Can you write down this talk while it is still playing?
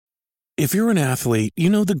If you're an athlete, you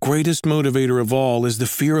know the greatest motivator of all is the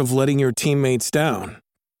fear of letting your teammates down.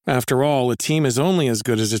 After all, a team is only as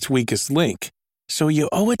good as its weakest link. So you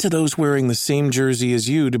owe it to those wearing the same jersey as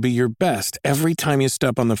you to be your best every time you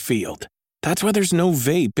step on the field. That's why there's no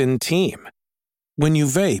vape in team. When you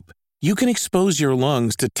vape, you can expose your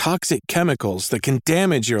lungs to toxic chemicals that can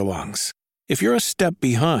damage your lungs. If you're a step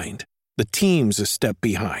behind, the team's a step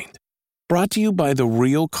behind. Brought to you by The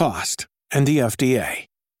Real Cost and the FDA.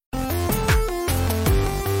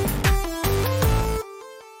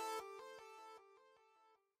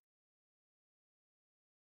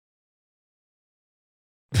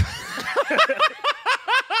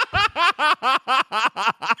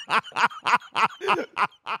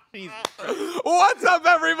 What's up,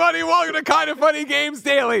 everybody? Welcome to Kind of Funny Games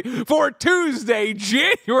Daily for Tuesday,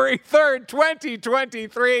 January 3rd,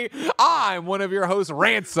 2023. I'm one of your hosts,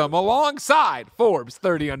 Ransom, alongside Forbes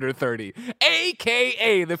 30 Under 30,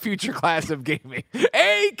 a.k.a. the future class of gaming,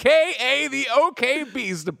 a.k.a. the OK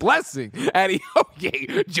Beast, Blessing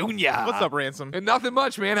Adeoye Jr. What's up, Ransom? And nothing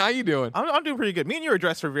much, man. How you doing? I'm doing pretty good. Me and you are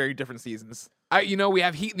dressed for very different seasons. We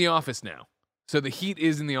have heat in the office now. So the heat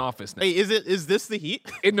is in the office now. Hey, is this the heat?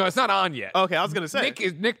 No, it's not on yet. Okay, I was gonna say.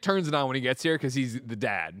 Nick turns it on when he gets here because he's the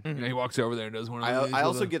dad. Mm-hmm. You know, he walks over there and does one of these. I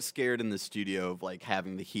also get scared in the studio of like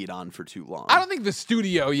having the heat on for too long. I don't think the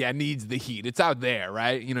studio needs the heat. It's out there,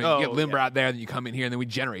 right? You know, you get Limber out there, and then you come in here, and then we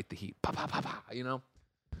generate the heat. Pa pa pa pa. You know.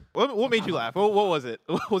 What made you laugh? What was it?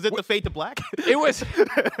 Was it the Fade to Black? It was.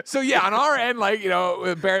 So on our end,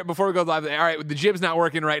 Barrett, before we go live, all right, the jib's not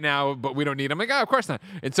working right now, but we don't need him. I'm like, of course not.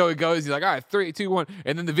 And so it goes. He's like, all right, 3, 2, 1,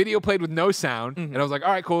 and then the video played with no sound, and I was like,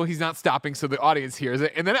 all right, cool. He's not stopping, so the audience hears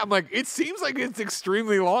it. And then I'm like, it seems like it's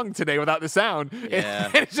extremely long today without the sound,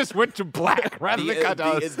 and it just went to black rather than cut to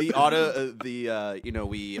us. We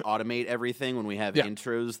automate everything when we have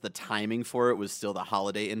intros. The timing for it was still the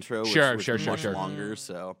holiday intro, which was much longer.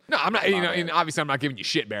 So. No, I'm not. And obviously, I'm not giving you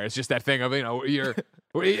shit, Bear. It's just that thing of you're.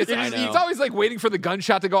 It's always like waiting for the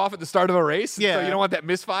gunshot to go off at the start of a race. Yeah, so you don't want that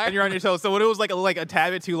misfire. And you're on your toes. So when it was like a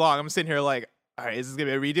tad bit too long, I'm sitting here like, all right, is this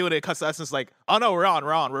gonna be a redo? And it cuts to us, and it's like, oh no, we're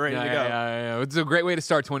ready to go. Yeah. It's a great way to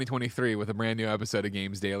start 2023 with a brand new episode of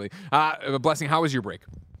Games Daily. Blessing, how was your break?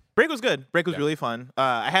 Break was good. Break was really fun.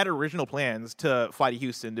 I had original plans to fly to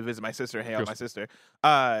Houston to visit my sister, hang out with my sister,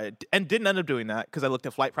 and didn't end up doing that because I looked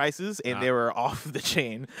at flight prices and they were off the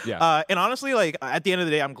chain. Yeah. And honestly, like at the end of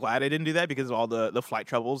the day, I'm glad I didn't do that because of all the flight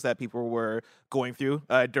troubles that people were going through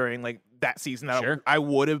during like that season. I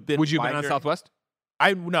would have been. Would you have been on Southwest?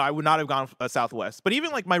 I would not have gone Southwest. But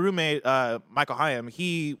even like my roommate Michael Hyam,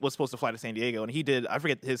 he was supposed to fly to San Diego, and he did. I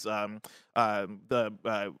forget his flight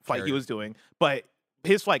he was doing, but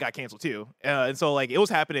his flight got canceled too, and so like it was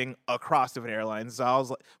happening across different airlines. So I was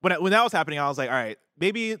like, when that was happening, I was like, all right,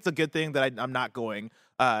 maybe it's a good thing that I'm not going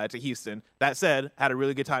to Houston. That said, had a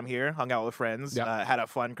really good time here, hung out with friends, had a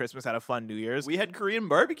fun Christmas, had a fun New Year's. We had Korean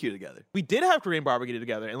barbecue together. We did have Korean barbecue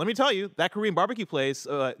together, and let me tell you, that Korean barbecue place,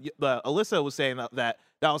 Alyssa was saying that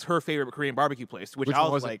was her favorite Korean barbecue place, which I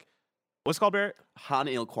was like, what's it called, Barrett? Han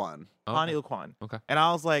Il Kwan. Okay. Han Il Kwan. Okay. And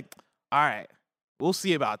I was like, all right. We'll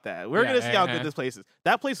see about that. We're going to see how good this place is.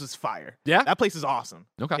 That place was fire. Yeah? That place is awesome.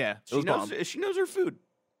 Okay. Yeah. She knows her food.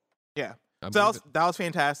 Yeah. So that was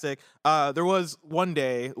fantastic. There was one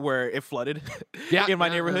day where it flooded in my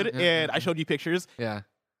neighborhood, and I showed you pictures. Yeah.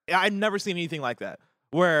 I've never seen anything like that.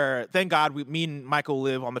 Where, thank God, me and Michael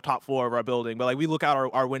live on the top floor of our building, but like we look out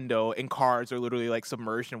our window and cars are literally like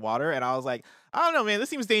submerged in water, and I was like, I don't know, man, this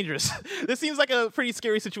seems dangerous. This seems like a pretty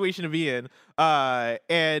scary situation to be in,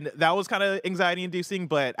 and that was kind of anxiety-inducing.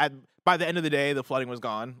 But by the end of the day, the flooding was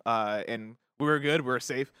gone, and we were good, we were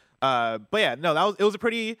safe. But yeah, no, it was a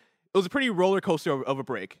pretty roller coaster of a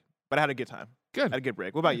break, but I had a good time. Good, had a good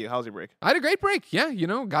break. What about you? How was your break? I had a great break. Yeah,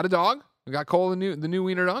 got a dog. We got Cole, the new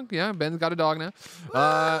wiener dog. Yeah, Ben's got a dog now.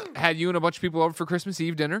 Had you and a bunch of people over for Christmas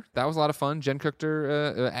Eve dinner. That was a lot of fun. Jen cooked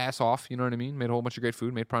her ass off. You know what I mean? Made a whole bunch of great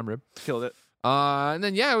food. Made prime rib. Killed it. And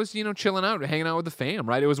then I was chilling out, hanging out with the fam.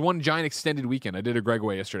 Right, it was one giant extended weekend. I did a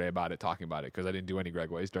Gregway yesterday about it, talking about it because I didn't do any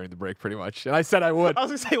Gregways during the break, pretty much. And I said I would. I was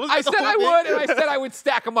gonna say, I said I would, and I said I would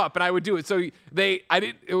stack them up, and I would do it. So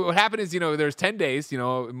what happened is there's 10 days,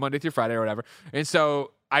 Monday through Friday or whatever, and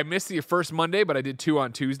so I missed the first Monday, but I did 2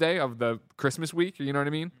 on Tuesday of the Christmas week, you know what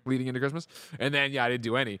I mean? Leading into Christmas. And then, I didn't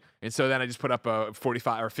do any. And so then I just put up a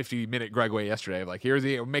 45 or 50-minute Gregway yesterday. Like,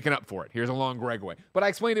 making up for it. Here's a long Gregway. But I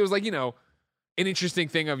explained it was like, an interesting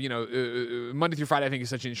thing of, Monday through Friday, I think is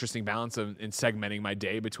such an interesting balance in segmenting my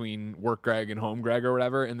day between work Greg and home Greg or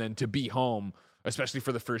whatever. And then to be home, especially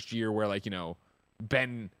for the first year where,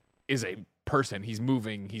 Ben is a person. He's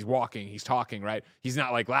moving, he's walking, he's talking, right? He's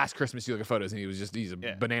not like last Christmas you look at photos and he's a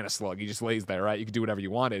banana slug. He just lays there, right? You could do whatever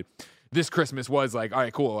you wanted. This Christmas was like, all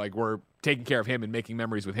right, cool. Like we're taking care of him and making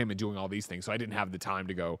memories with him and doing all these things. So I didn't have the time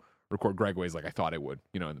to go record Gregways like I thought I would,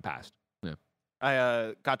 in the past. Yeah.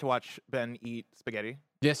 I got to watch Ben eat spaghetti.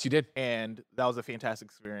 Yes, you did. And that was a fantastic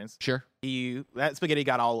experience. Sure. That spaghetti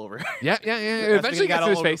got all over. Yeah. Eventually gets to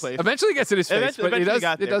his face. Eventually gets to his face. But it does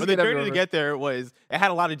get the journey to get there it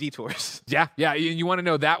had a lot of detours. Yeah. You want to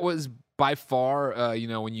know, that was by far,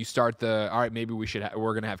 when you start all right, maybe we're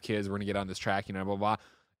going to have kids. We're going to get on this track, blah, blah, blah.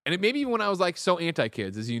 And maybe even when I was like so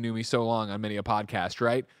anti-kids, as you knew me so long on many a podcast,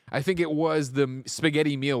 right? I think it was the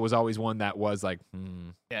spaghetti meal was always one that was like,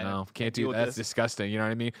 no, can't do that. That's disgusting. You know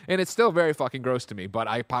what I mean? And it's still very fucking gross to me, but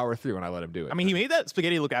I power through and I let him do it. I mean, he made that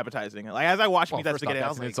spaghetti look appetizing. Like as I watched him eat that spaghetti, I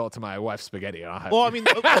was like, insult to my wife's spaghetti. Maybe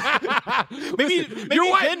your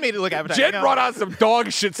wife, Jen made it look appetizing. Jen brought out some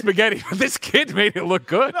dog shit spaghetti. This kid made it look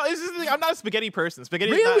good. No, I'm not a spaghetti person.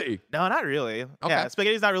 Spaghetti. Really? Not really. Okay. Yeah,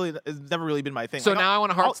 spaghetti's never really been my thing. So now I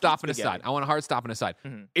want a hard stop and aside.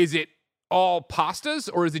 Mm-hmm. Is it all pastas,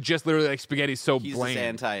 or is it just literally like spaghetti so He's bland? He's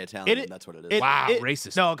anti-Italian. That's what it is. Wow,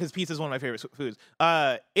 racist. No, because pizza is one of my favorite foods.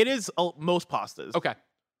 It is most pastas. Okay.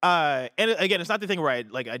 And again, it's not the thing where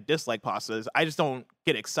I dislike pastas. I just don't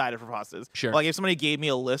get excited for pastas. Sure. Like if somebody gave me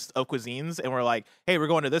a list of cuisines and we're like, hey, we're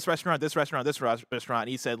going to this restaurant, this restaurant, this restaurant, and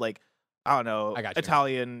he said like, I don't know,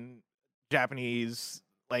 Italian, Japanese,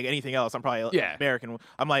 like anything else, I'm probably American.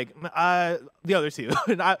 I'm like, the other two.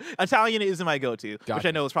 Italian isn't my go-to, which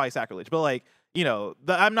I know is probably sacrilege. But like,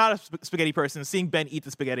 I'm not a spaghetti person. Seeing Ben eat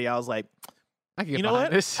the spaghetti, I was like, I can get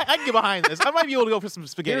behind this. I can get behind this. I might be able to go for some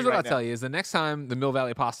spaghetti. Here's what I'll tell you: is the next time the Mill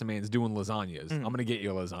Valley Pasta Man's doing lasagnas, I'm gonna get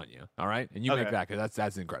you a lasagna. All right, and you make that because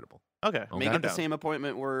that's incredible. Okay. Make it the same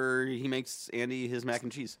appointment where he makes Andy his mac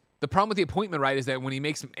and cheese. The problem with the appointment, right, is that when he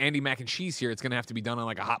makes Andy mac and cheese here, it's gonna have to be done on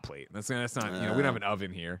like a hot plate. That's not. We don't have an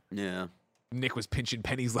oven here. Yeah. Nick was pinching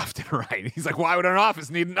pennies left and right. He's like, "Why would an office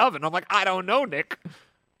need an oven?" I'm like, "I don't know, Nick.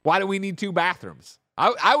 Why do we need 2 bathrooms?"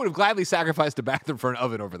 I would have gladly sacrificed a bathroom for an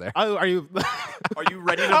oven over there. Are you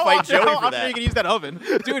ready to fight Joey for that? How often are you gonna use that oven,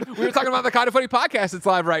 dude? We were talking about the Kind of Funny podcast. It's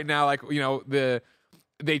live right now. Like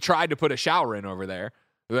they tried to put a shower in over there,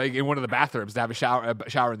 like in one of the bathrooms, to have a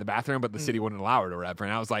shower in the bathroom, but the city wouldn't allow it or whatever.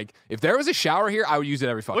 And I was like, if there was a shower here, I would use it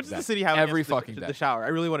every fucking day. What does the city have every fucking day? The shower. I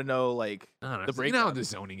really want to know, like, I don't know, the breakdown. You know how the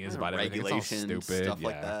zoning is about everything. It's all stupid. Stuff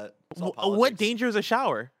like that. What danger is a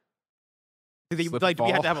shower? Do you have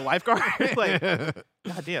to have a lifeguard? Like,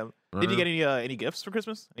 goddamn. Did you get any gifts for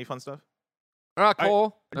Christmas? Any fun stuff?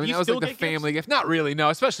 Cool. I mean, that was like the family gift. Not really, no.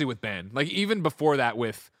 Especially with Ben. Like even before that,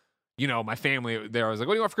 with my family there, I was like,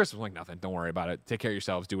 "What do you want for Christmas?" I'm like, "Nothing. Don't worry about it. Take care of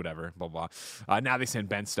yourselves. Do whatever." Blah blah. Now they send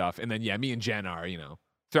Ben stuff, and then me and Jen are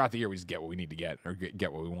throughout the year we just get what we need to get or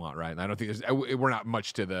get what we want, right? And I don't think we're not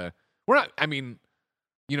much to the. We're not. I mean.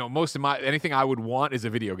 Most of anything I would want is a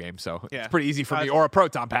video game, so it's pretty easy for me, or a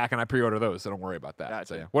Proton Pack, and I pre-order those, so don't worry about that. Gotcha.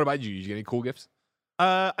 So, what about you? Did you get any cool gifts?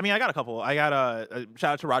 I mean, I got a couple. I got a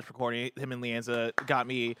shout out to Raj Picorni. Him and Leanza got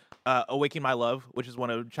me "Awaken My Love," which is one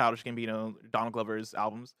of Childish Gambino, Donald Glover's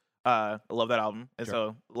albums. I love that album, and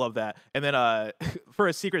so love that. And then for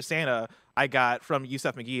a Secret Santa, I got from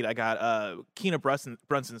Yusef Magid. I got Keena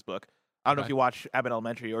Brunson's book. I don't know if you watch Abbott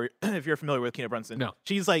Elementary or if you're familiar with Keena Brunson. No.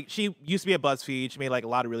 She used to be at BuzzFeed. She made like a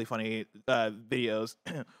lot of really funny videos.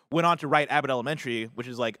 Went on to write Abbott Elementary, which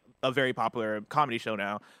is like a very popular comedy show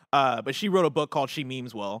now. But she wrote a book called She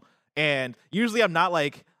Memes Well. And usually I'm not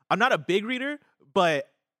a big reader, but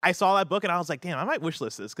I saw that book and I was like, damn, I might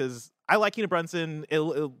wishlist this because I like Keena Brunson. It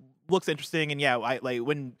looks interesting. And I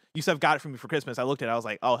when Yusef got it for me for Christmas, I looked at it, I was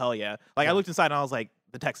like, oh hell yeah. I looked inside and I was like,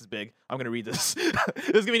 the text is big. I'm gonna read this. This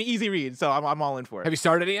is gonna be an easy read, so I'm all in for it. Have you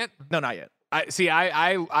started it yet? No, not yet.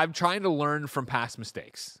 I'm trying to learn from past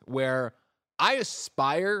mistakes where I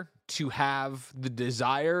aspire to have the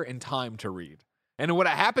desire and time to read. And what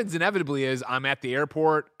happens inevitably is I'm at the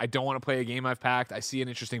airport. I don't want to play a game I've packed. I see an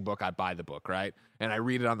interesting book. I buy the book, right? And I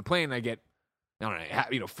read it on the plane. And I get,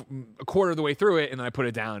 a quarter of the way through it, and then I put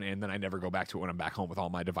it down, and then I never go back to it when I'm back home with all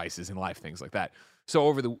my devices and life, things like that. So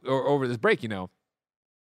over this break,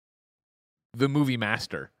 the movie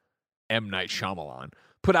master, M. Night Shyamalan,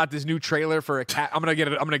 put out this new trailer for I'm gonna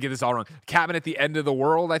get this all wrong. Cabin at the End of the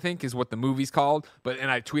World, I think, is what the movie's called.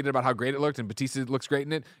 And I tweeted about how great it looked, and Batista looks great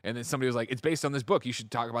in it. And then somebody was like, "It's based on this book. You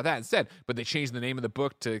should talk about that instead." But they changed the name of the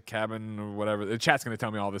book to Cabin or whatever. The chat's gonna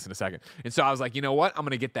tell me all this in a second. And so I was like, you know what? I'm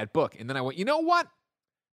gonna get that book. And then I went, you know what?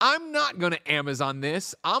 I'm not going to Amazon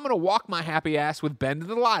this. I'm going to walk my happy ass with Ben to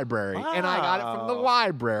the library. Wow. And I got it from the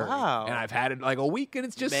library. Wow. And I've had it like a week, and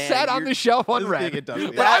it's just sat on the shelf unread.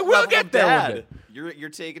 But I will get there with it. You're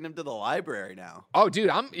taking him to the library now. Oh, dude,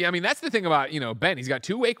 I mean, that's the thing about, Ben. He's got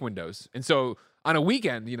 2 wake windows. And so on a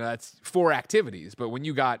weekend, that's 4 activities. But when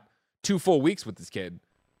you got 2 full weeks with this kid,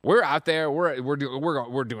 we're out there.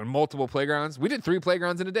 We're doing multiple playgrounds. We did 3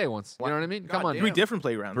 playgrounds in a day once. You know what I mean? Come on. 3 different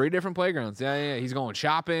playgrounds. 3 different playgrounds. Yeah. He's going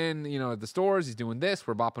shopping, at the stores. He's doing this.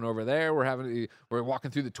 We're bopping over there. We're walking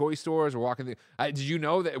through the toy stores. We're walking through. Did you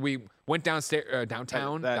know that we went downstairs,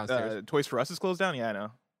 downtown? That Toys R Us is closed down? Yeah, I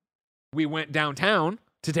know. We went downtown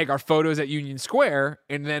to take our photos at Union Square.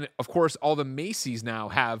 And then, of course, all the Macy's now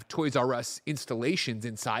have Toys R Us installations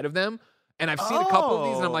inside of them. And I've seen a couple of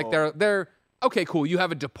these, and I'm like, they're okay, cool. You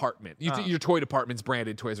have a department. Your toy department's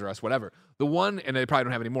branded Toys R Us, whatever. The one, and they probably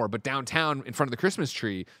don't have any more, but downtown in front of the Christmas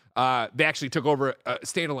tree, they actually took over a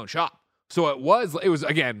standalone shop. So it was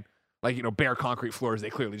again, like, bare concrete floors. They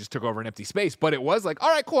clearly just took over an empty space. But it was like, all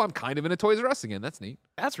right, cool. I'm kind of in a Toys R Us again. That's neat.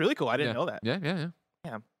 That's really cool. I didn't know that. Yeah.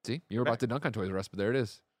 See, you were about to dunk on Toys R Us, but there it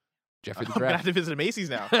is. Jeffrey the Giraffe. I'm going to have to visit Macy's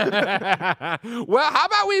now. Well, how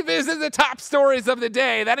about we visit the top stories of the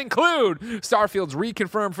day that include Starfield's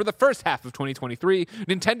reconfirmed for the first half of 2023,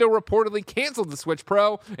 Nintendo reportedly canceled the Switch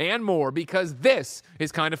Pro, and more, because this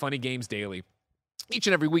is Kinda Funny Games Daily. Each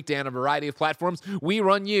and every weekday on a variety of platforms, we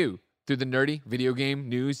run you through the nerdy video game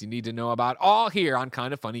news you need to know about, all here on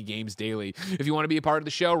Kinda Funny Games Daily. If you want to be a part of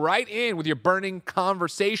the show, write in with your burning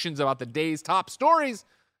conversations about the day's top stories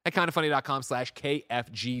at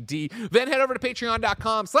kindafunny.com/KFGD. Then head over to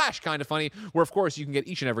patreon.com/kindafunny, where, of course, you can get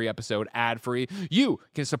each and every episode ad-free. You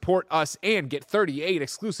can support us and get 38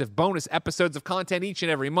 exclusive bonus episodes of content each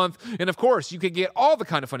and every month. And, of course, you can get all the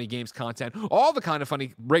Kinda Funny Games content, all the Kinda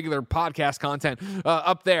Funny regular podcast content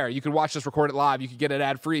up there. You can watch us record it live. You can get it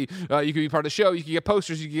ad-free. You can be part of the show. You can get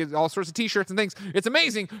posters. You can get all sorts of T-shirts and things. It's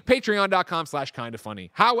amazing. Patreon.com/kindafunny.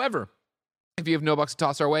 However, if you have no bucks to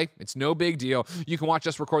toss our way, it's no big deal. You can watch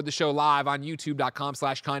us record the show live on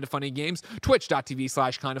youtube.com/kindafunnygames,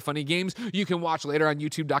 twitch.tv/kindafunnygames. You can watch later on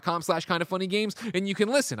youtube.com/kindafunnygames, and you can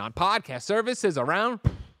listen on podcast services around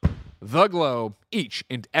the globe each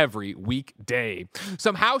and every weekday.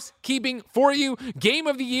 Some housekeeping for you. Game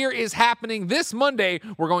of the Year is happening this Monday.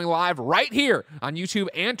 We're going live right here on YouTube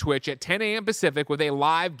and Twitch at 10 a.m. Pacific with a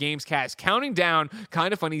live Gamescast counting down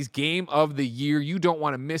Kinda Funny's Game of the Year. You don't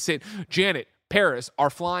want to miss it. Janet, Paris are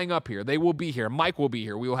flying up here. They will be here. Mike will be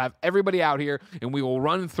here. We will have everybody out here, and we will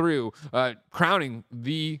run through crowning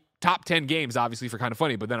the top 10 games, obviously, for Kinda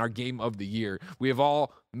Funny, but then our Game of the Year. We have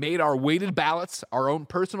all made our weighted ballots, our own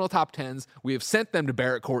personal top 10s. We have sent them to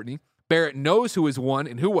Barrett Courtney. Barrett knows who has won,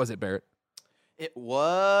 and who was it, Barrett? It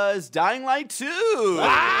was Dying Light 2.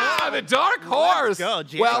 Ah, the dark horse.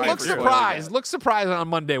 Let's go. Well, look surprised. Look surprised on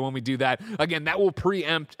Monday when we do that. Again, that will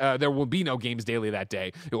preempt. There will be no Games Daily that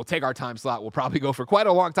day. It will take our time slot. We'll probably go for quite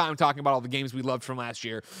a long time talking about all the games we loved from last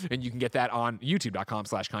year. And you can get that on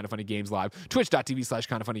youtube.com/kindafunnygameslive,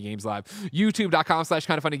 twitch.tv/kindafunnygameslive,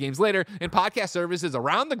 youtube.com/kindafunnygames later, and podcast services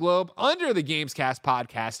around the globe under the Gamescast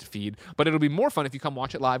podcast feed. But it'll be more fun if you come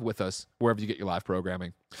watch it live with us wherever you get your live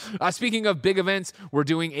programming. Speaking of big events, we're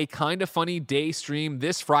doing a Kinda Funny Day stream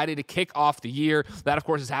this Friday to kick off the year. That, of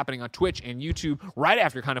course, is happening on Twitch and YouTube right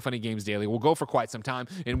after Kinda Funny Games Daily. We'll go for quite some time,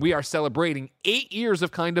 and we are celebrating 8 years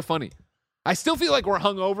of Kinda Funny. I still feel like we're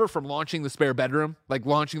hungover from launching the spare bedroom, like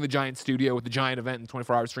launching the giant studio with the giant event and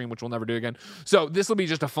 24-hour stream, which we'll never do again. So this will be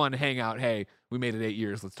just a fun hangout. Hey, we made it 8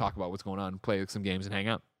 years. Let's talk about what's going on, play some games, and hang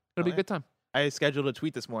out. It'll be a good time. I scheduled a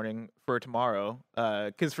tweet this morning for tomorrow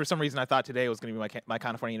because for some reason I thought today was going to be my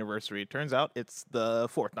Kinda Funny anniversary. Turns out it's the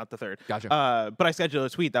 4th, not the 3rd. Gotcha. But I scheduled a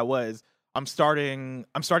tweet that was I'm starting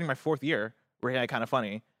my 4th year working at Kinda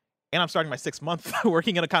Funny, and I'm starting my 6th month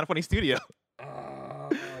working at a Kinda Funny studio.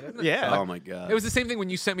 Yeah. Oh my god. It was the same thing when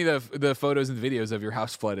you sent me the photos and videos of your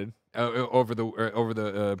house flooded over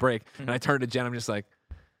the break, and I turned to Jen. I'm just like,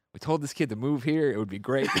 we told this kid to move here. It would be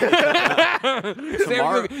great.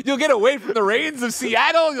 You'll get away from the rains of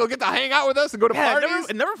Seattle. You'll get to hang out with us and go to parties.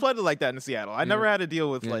 It never flooded like that in Seattle. I never had to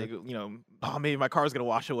deal with maybe my car's going to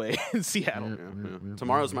wash away in Seattle.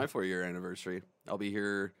 Tomorrow's my 4-year anniversary. I'll be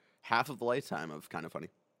here half of the lifetime of Kinda Funny.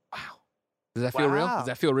 Wow. Does that feel real? Does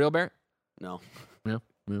that feel real, Barrett? No. Yeah.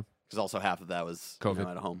 Because also half of that was COVID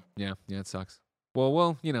at home. Yeah, it sucks.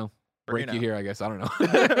 Well, break you here, I guess. I don't know.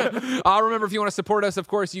 Remember, if you want to support us, of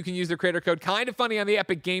course, you can use the creator code Kinda Funny on the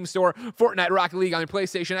Epic Game Store, Fortnite, Rocket League on your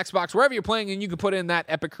PlayStation, Xbox, wherever you're playing, and you can put in that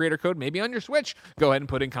Epic creator code, maybe on your Switch. Go ahead and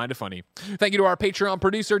put in Kinda Funny. Thank you to our Patreon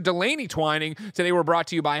producer, Delaney Twining. Today we're brought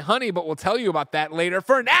to you by Honey, but we'll tell you about that later.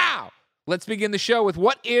 For now, let's begin the show with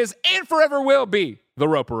what is and forever will be the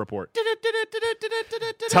Roper Report.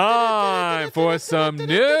 Time for some news.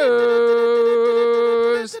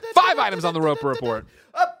 5 items on the Roper Report.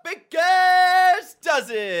 A big Guess does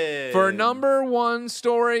it. For number one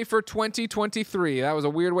story for 2023, that was a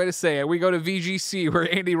weird way to say it, we go to VGC, where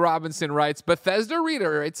Andy Robinson writes, Bethesda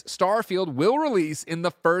reiterates Starfield will release in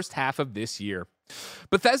the first half of this year.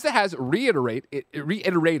 Bethesda has reiterated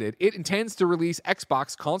it intends to release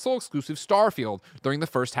Xbox console-exclusive Starfield during the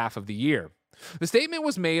first half of the year. The statement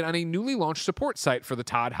was made on a newly launched support site for the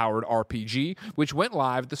Todd Howard RPG, which went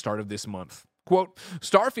live at the start of this month. Quote,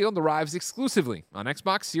 Starfield arrives exclusively on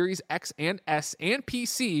Xbox Series X and S and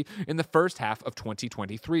PC in the first half of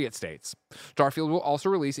 2023, it states. Starfield will also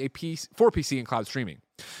release for PC and cloud streaming.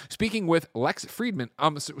 Speaking with the Lex Friedman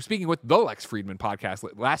podcast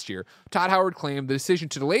last year, Todd Howard claimed the decision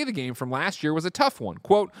to delay the game from last year was a tough one,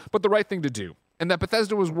 quote, but the right thing to do, and that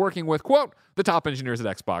Bethesda was working with, quote, the top engineers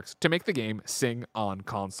at Xbox to make the game sing on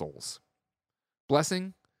consoles.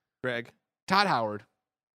 Blessing, Greg, Todd Howard,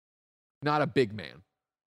 not a big man.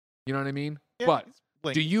 You know what I mean? Yeah,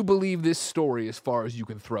 but do you believe this story as far as you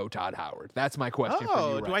can throw Todd Howard? That's my question for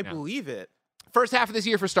you right do I now. believe it? First half of this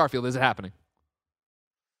year for Starfield, is it happening?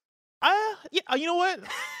 Yeah, you know what?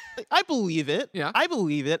 I believe it. Yeah. I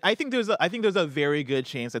believe it. I think there's a very good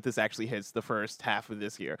chance that this actually hits the first half of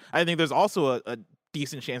this year. I think there's also a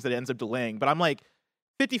decent chance that it ends up delaying, but I'm like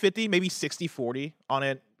 50-50, maybe 60-40 on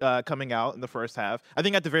it coming out in the first half. I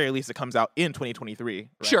think at the very least it comes out in 2023. Right?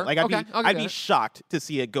 Sure. Like I'd be shocked to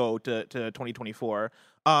see it go to 2024.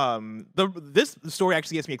 This story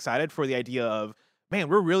actually gets me excited for the idea of, man,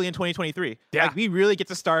 we're really in 2023. Yeah. Like we really get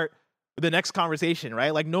to start the next conversation,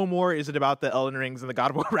 right? Like no more is it about the Elden Rings and the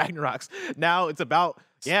God of War Ragnaroks. Now it's about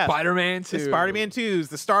Spider-Man 2. The Spider-Man 2s,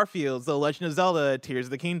 the Starfields, the Legend of Zelda, Tears of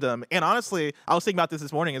the Kingdom. And honestly, I was thinking about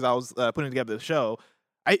this morning as I was putting together the show.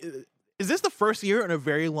 Is this the first year in a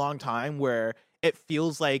very long time where it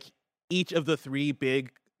feels like each of the three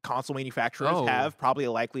big console manufacturers have probably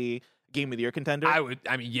a likely Game of the Year contender?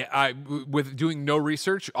 With doing no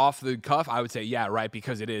research off the cuff, I would say, yeah, right,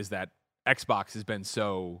 because it is that Xbox has been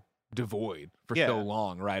so devoid for so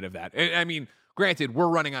long, right, of that. And, I mean, granted, we're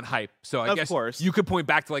running on hype, so I guess you could point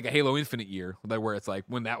back to like a Halo Infinite year, where it's like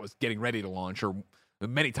when that was getting ready to launch, or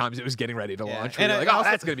many times it was getting ready to launch. And like,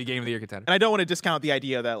 that's going to be Game of the Year contender. And I don't want to discount the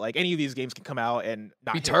idea that like any of these games can come out and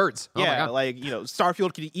not be turds. Yeah, like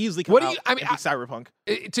Starfield could easily come out and be Cyberpunk.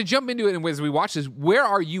 To jump into it, and as we watch this, where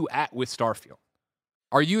are you at with Starfield?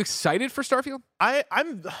 Are you excited for Starfield?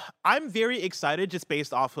 I'm very excited just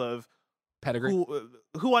based off of pedigree,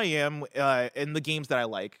 who I am in the games that I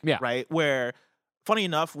like. Yeah. Right. Where, funny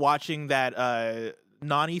enough, watching that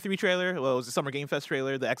non-E3 trailer, well, it was the Summer Game Fest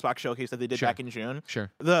trailer, the Xbox showcase that they did back in June. Sure.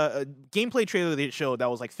 The gameplay trailer they showed that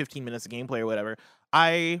was like 15 minutes of gameplay or whatever.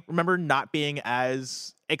 I remember not being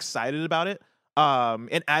as excited about it,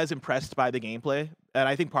 and as impressed by the gameplay. And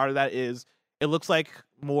I think part of that is it looks like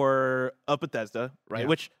more of Bethesda, right? Yeah.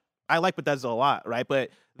 Which I like Bethesda a lot, right? But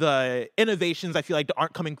the innovations I feel like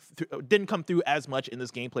didn't come through as much in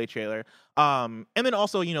this gameplay trailer. And then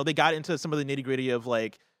also, they got into some of the nitty-gritty of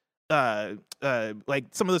like some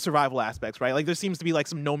of the survival aspects, right? Like there seems to be like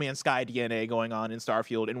some No Man's Sky DNA going on in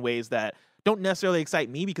Starfield in ways that don't necessarily excite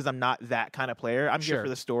me because I'm not that kind of player. I'm here for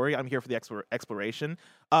the story. I'm here for the exploration.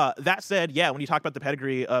 That said, yeah, when you talk about the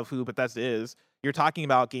pedigree of who Bethesda is, you're talking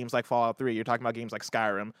about games like Fallout 3. You're talking about games like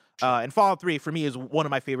Skyrim. And Fallout 3, for me, is one of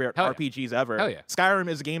my favorite RPGs ever. Hell yeah. Skyrim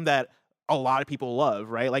is a game that a lot of people love,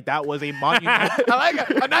 right? Like that was a monument. I like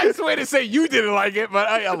a nice way to say you didn't like it,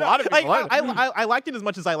 but a lot of people liked it. I liked it as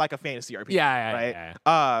much as I like a fantasy RPG. Yeah.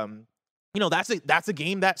 That's a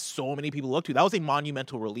game that so many people look to. That was a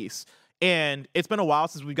monumental release. And it's been a while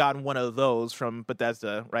since we've gotten one of those from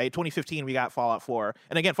Bethesda, right? 2015, we got Fallout 4.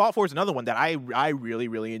 And again, Fallout 4 is another one that I really,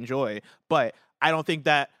 really enjoy. But I don't think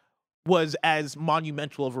that was as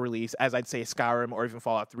monumental of a release as I'd say Skyrim or even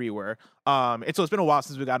Fallout 3 were. And so it's been a while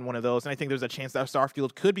since we've gotten one of those. And I think there's a chance that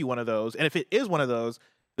Starfield could be one of those. And if it is one of those,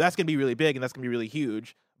 that's going to be really big and that's going to be really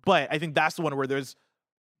huge. But I think that's the one where there's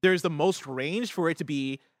the most range for it to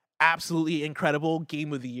be absolutely incredible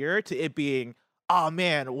Game of the Year to it being, oh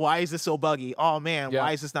man, why is this so buggy? Oh man,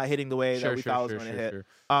 why is this not hitting the way that we thought it was going to hit? Sure.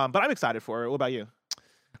 But I'm excited for it. What about you?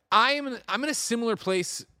 I'm in a similar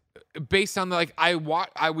place based on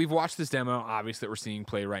we've watched this demo, obviously, that we're seeing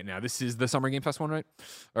play right now. This is the Summer Game Fest one, right?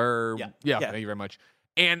 Yeah. Thank you very much.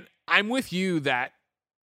 And I'm with you that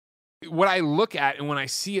what I look at and when I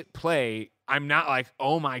see it play, I'm not like,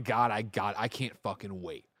 oh my God, I can't fucking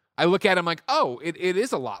wait. I look at him like, oh, it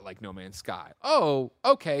is a lot like No Man's Sky. Oh,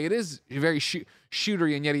 okay, it is very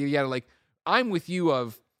shootery and yada. Like, I'm with you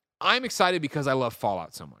I'm excited because I love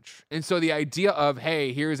Fallout so much. And so the idea of,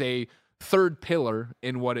 hey, here's a third pillar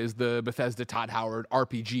in what is the Bethesda Todd Howard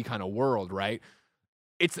RPG kind of world, right?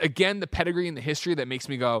 It's, again, the pedigree and the history that makes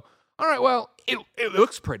me go, all right, well, it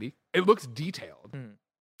looks pretty. It looks detailed.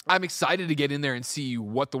 I'm excited to get in there and see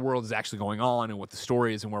what the world is actually going on and what the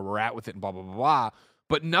story is and where we're at with it and blah, blah, blah, blah.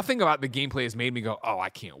 But nothing about the gameplay has made me go, oh, I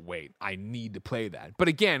can't wait. I need to play that. But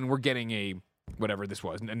again, we're getting whatever this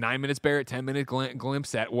was, a 9 minutes Barrett, 10-minute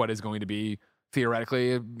glimpse at what is going to be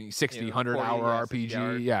theoretically a 60, 100-hour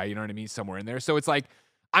RPG. Yeah, you know what I mean? Somewhere in there. So it's like,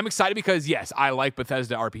 I'm excited because, yes, I like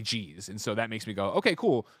Bethesda RPGs. And so that makes me go, okay,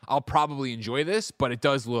 cool. I'll probably enjoy this, but it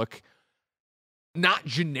does look not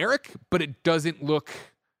generic, but it doesn't look...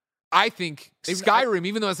 I think Skyrim,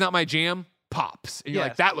 even though it's not my jam, pops. And you're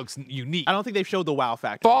like, that looks unique. I don't think they've showed the wow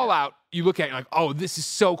factor. Fallout, you look at it, you're like, oh, this is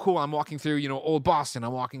so cool. I'm walking through, old Boston.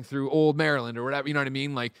 I'm walking through old Maryland or whatever. You know what I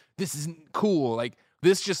mean? Like, this is cool. Like,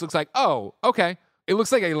 this just looks like, oh, okay. It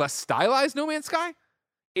looks like a less stylized No Man's Sky.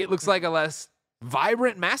 It looks like a less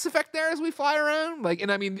vibrant Mass Effect there as we fly around. Like, and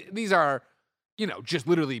I mean, these are... just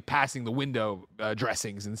literally passing the window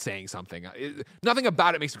dressings and saying something. Nothing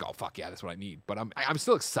about it makes me go, oh, fuck yeah, that's what I need. But I'm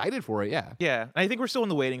still excited for it, yeah. Yeah, and I think we're still in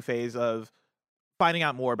the waiting phase of finding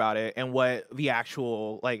out more about it and what the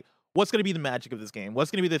actual, what's going to be the magic of this game? What's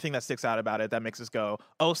going to be the thing that sticks out about it that makes us go,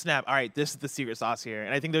 oh, snap, all right, this is the secret sauce here.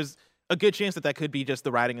 And I think there's a good chance that could be just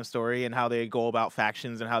the writing of story and how they go about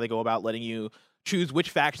factions and how they go about letting you choose which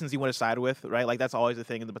factions you want to side with, right? Like, that's always the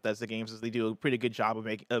thing in the Bethesda games is they do a pretty good job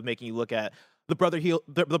of making you look at the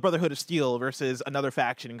Brotherhood of Steel versus another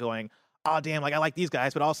faction and going, oh, damn, I like these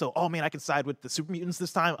guys, but also, oh, man, I can side with the super mutants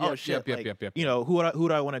this time. Oh, shit. Yep. Who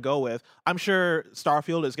do I want to go with? I'm sure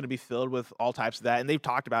Starfield is going to be filled with all types of that, and they've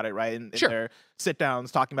talked about it, right? In their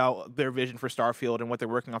sit-downs, talking about their vision for Starfield and what they're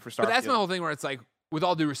working on for Starfield. But that's my whole thing where it's like, with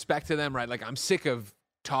all due respect to them, right? Like, I'm sick of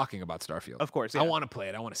talking about Starfield. Of course, yeah. I want to play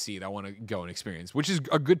it. I want to see it. I want to go and experience, which is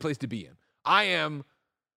a good place to be in. I am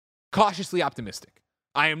cautiously optimistic.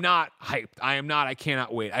 I am not hyped. I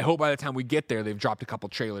cannot wait. I hope by the time we get there, they've dropped a couple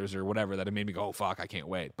trailers or whatever that have made me go, oh, fuck, I can't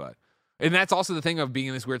wait. And that's also the thing of being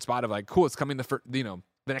in this weird spot of like, cool, it's coming the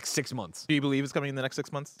next 6 months. Do you believe it's coming in the next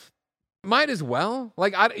 6 months? Might as well.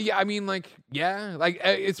 It's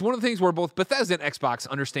one of the things where both Bethesda and Xbox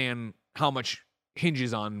understand how much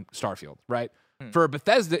hinges on Starfield, right? For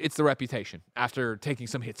Bethesda, it's the reputation after taking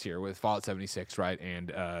some hits here with Fallout 76, right?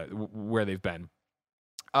 And where they've been.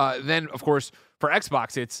 Then, of course, for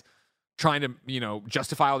Xbox, it's trying to,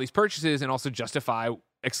 justify all these purchases and also justify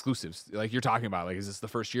exclusives. Like you're talking about, like, is this the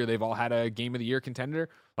first year they've all had a Game of the Year contender?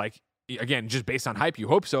 Like, again, just based on hype, you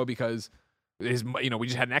hope so because, we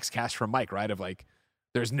just had an Xcast from Mike, right? Of like,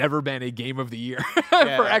 there's never been a Game of the Year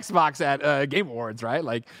for Xbox at Game Awards, right?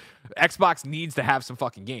 Like, Xbox needs to have some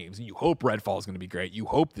fucking games. And you hope Redfall is going to be great. You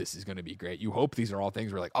hope this is going to be great. You hope these are all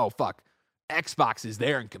things where like, oh, fuck. Xbox is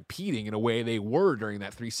there and competing in a way they were during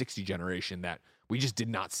that 360 generation that we just did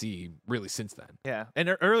not see really since then. Yeah.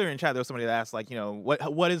 And earlier in chat, there was somebody that asked, like,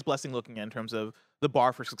 what is Blessing looking at in terms of the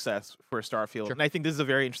bar for success for Starfield? Sure. And I think this is a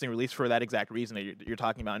very interesting release for that exact reason that you're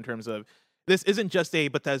talking about in terms of this isn't just a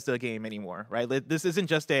Bethesda game anymore, right? This isn't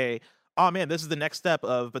just oh man, this is the next step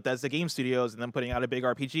of Bethesda Game Studios and then putting out a big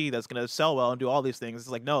RPG that's going to sell well and do all these things. It's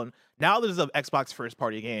like, no, now this is an Xbox first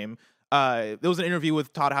party game. There was an interview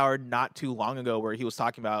with Todd Howard not too long ago where he was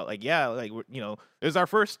talking about like, it was our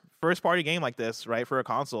first party game like this, right, for a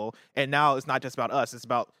console. And now it's not just about us. It's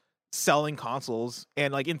about selling consoles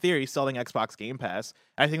and, like, in theory, selling Xbox Game Pass.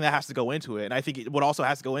 I think that has to go into it. And I think what also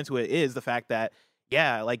has to go into it is the fact that,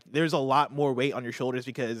 there's a lot more weight on your shoulders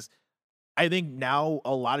because I think now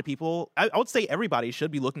a lot of people, I would say everybody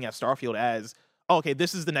should be looking at Starfield as, oh, okay,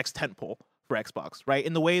 this is the next tentpole for Xbox, right?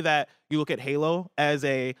 In the way that you look at Halo as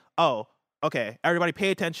okay, everybody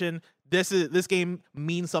pay attention. This game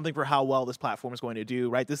means something for how well this platform is going to do,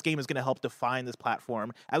 right? This game is going to help define this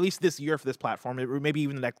platform, at least this year for this platform, maybe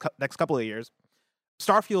even the next couple of years.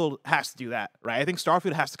 Starfield has to do that, right? I think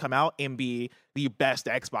Starfield has to come out and be the best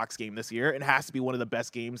Xbox game this year. It has to be one of the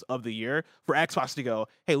best games of the year for Xbox to go,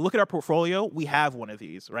 hey, look at our portfolio. We have one of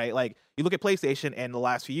these, right? Like, you look at PlayStation and the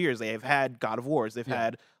last few years, they have had God of Wars. They've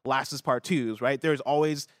had Last of Us Part 2s, right? There's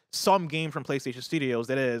always some game from PlayStation Studios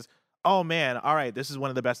that is, oh man, all right, this is one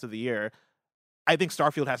of the best of the year. I think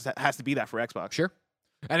Starfield has to be that for Xbox. Sure.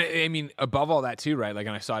 And I mean, above all that too, right? Like,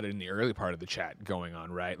 and I saw it in the early part of the chat going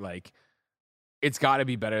on, right? Like, it's got to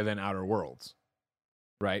be better than Outer Worlds,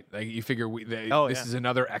 right? Like, you figure this is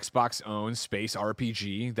another Xbox-owned space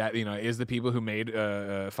RPG that, is the people who made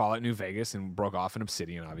Fallout New Vegas and broke off in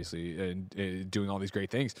Obsidian, obviously, and doing all these great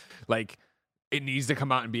things. Like, it needs to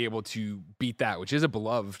come out and be able to beat that, which is a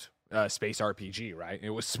beloved space RPG, right? It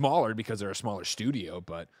was smaller because they're a smaller studio,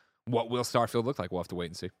 but what will Starfield look like? We'll have to wait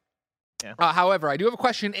and see. Yeah. However, I do have a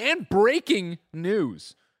question and breaking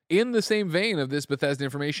news in the same vein of this Bethesda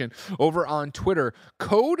information, over on Twitter,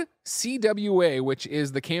 Code CWA, which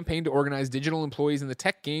is the campaign to organize digital employees in the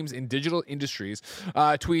tech, games, and digital industries,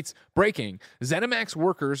 tweets, breaking, ZeniMax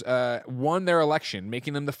workers won their election,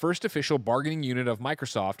 making them the first official bargaining unit of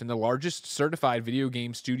Microsoft and the largest certified video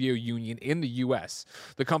game studio union in the U.S.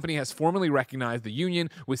 The company has formally recognized the union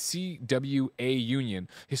with CWA Union.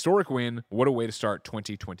 Historic win. What a way to start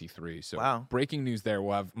 2023. So wow. Breaking news there.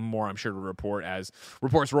 We'll have more, I'm sure, to report as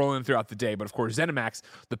reports roll in throughout the day. But of course, ZeniMax,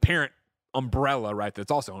 the parent umbrella, right, that's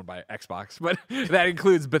also owned by Xbox, but that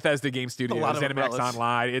includes Bethesda Game Studios, ZeniMax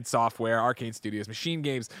Online, id Software, Arcane Studios, Machine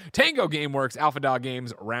Games, Tango Gameworks, Alpha Dog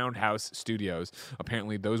Games, Roundhouse Studios.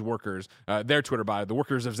 Apparently those workers, their Twitter bio, the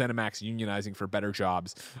workers of ZeniMax unionizing for better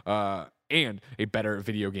jobs and a better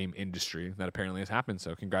video game industry. That apparently has happened.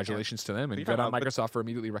 So congratulations to them, and good on Microsoft for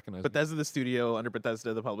immediately recognizing. Bethesda the studio, under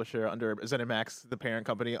Bethesda the publisher, under ZeniMax the parent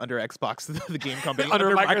company, under Xbox the game company,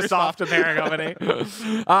 under Microsoft the parent company,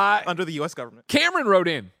 under the U.S. government. Cameron wrote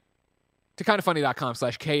in to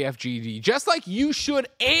kindoffunny.com/KFGD, just like you should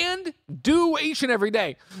and do each and every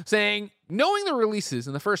day, saying, knowing the releases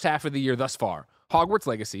in the first half of the year thus far, Hogwarts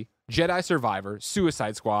Legacy, Jedi Survivor,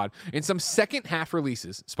 Suicide Squad, and some second half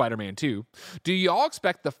releases, Spider-Man 2, do y'all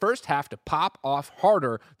expect the first half to pop off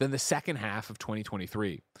harder than the second half of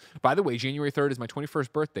 2023? By the way, January 3rd is my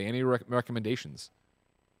 21st birthday. Any recommendations?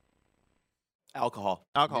 Alcohol.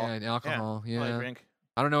 Yeah, alcohol. Yeah. Drink.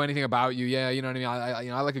 I don't know anything about you. Yeah, you know what I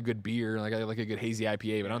mean? I like a good beer. Like I like a good hazy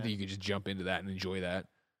IPA, but I don't think you could just jump into that and enjoy that.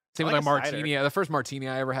 Same with like a martini. The first martini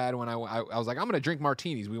I ever had when I was like, I'm going to drink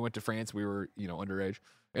martinis. We went to France. We were, underage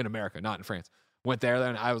in America, not in France. Went there,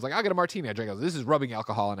 and I was like, I'll get a martini. I drank. I was like, this is rubbing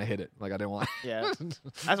alcohol, and I hit it. Like I didn't want. Yeah,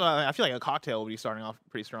 that's why I feel like a cocktail would be starting off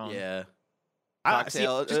pretty strong. Yeah.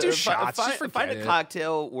 Cocktail. Just do shots. Find a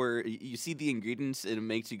cocktail where you see the ingredients and it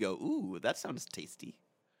makes you go, ooh, that sounds tasty.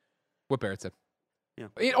 What Barrett said.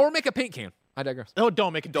 Yeah. Or make a paint can. I digress. No,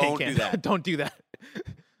 don't make a paint can. Do that. Don't do that.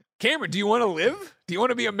 Cameron, do you want to live? Do you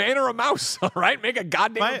want to be a man or a mouse? All right, make a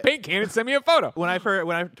goddamn paint can and send me a photo. When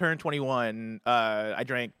I turned 21, I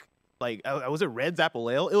drank was it Red's Apple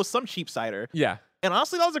Ale? It was some cheap cider. Yeah. And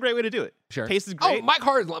honestly, that was a great way to do it. Sure. Tasted great.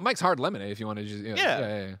 Oh, Mike's Hard Lemonade if you want to just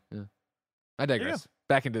Yeah. I digress.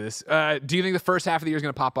 Back into this. Do you think the first half of the year is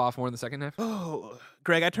going to pop off more than the second half? Oh,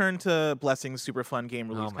 Greg, I turned to Blessing's super fun game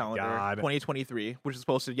release calendar 2023, which was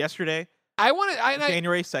posted yesterday.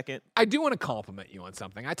 January 2nd. I do want to compliment you on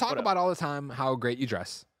something. I talk about all the time how great you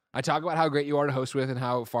dress. I talk about how great you are to host with and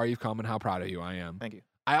how far you've come and how proud of you I am. Thank you.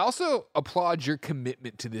 I also applaud your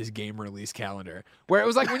commitment to this game release calendar, where it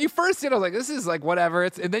was like when you first did, I was like, this is like whatever.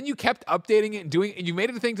 And then you kept updating it and doing it. And you made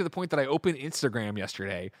it a thing to the point that I opened Instagram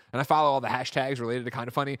yesterday and I follow all the hashtags related to Kind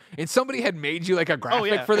of Funny. And somebody had made you like a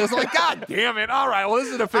graphic for this. I'm like, God damn it. All right. Well, this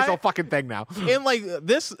is an official fucking thing now. And like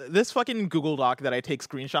this fucking Google Doc that I take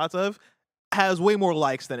screenshots of has way more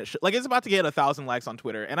likes than it should. Like it's about to get 1,000 likes on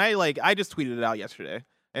Twitter. And I just tweeted it out yesterday.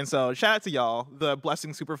 And so shout out to y'all, the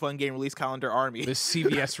Blessing Super Fun Game Release Calendar Army. The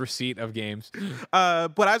CVS receipt of games.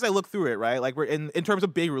 But as I look through it, right, like we're in terms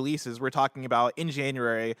of big releases, we're talking about in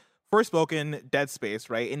January, Forspoken, Dead Space,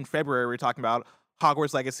 right? In February, we're talking about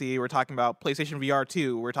Hogwarts Legacy. We're talking about PlayStation VR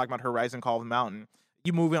 2. We're talking about Horizon Call of the Mountain.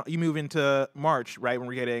 You move into March, right, when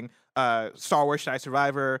we're getting Star Wars Jedi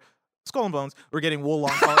Survivor, Skull and Bones. We're getting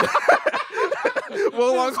Wolong Fallen.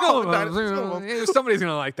 Somebody's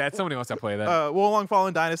gonna like that. Somebody wants to play that. Wolong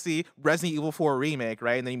Fallen Dynasty, Resident Evil 4 remake,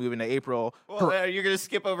 right? And then you move into April. Well, you're gonna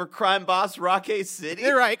skip over Crime Boss Rockay City.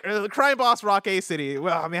 You're right, Crime Boss Rockay City.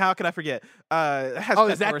 Well, I mean, how could I forget?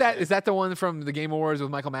 Is that the one from the Game Awards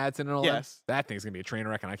with Michael Madsen and all that? Yes. That thing's gonna be a train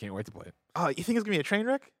wreck, and I can't wait to play it. You think it's gonna be a train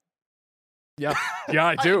wreck? Yeah,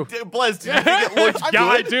 I do. Bless, do you think it looks good?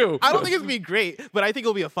 I do. I don't think it's gonna be great, but I think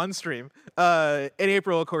it'll be a fun stream. In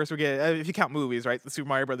April, of course, we're getting, if you count movies, right? The Super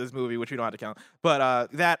Mario Brothers movie, which we don't have to count.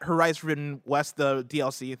 But that Horizon Forbidden West, the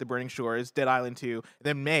DLC, The Burning Shores, Dead Island 2.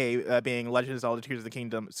 Then May being Legend of Zelda: Tears of the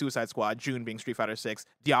Kingdom, Suicide Squad. June being Street Fighter 6,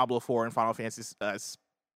 Diablo 4, and Final Fantasy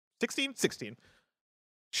 16.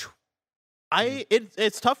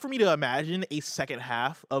 It's tough for me to imagine a second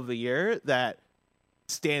half of the year that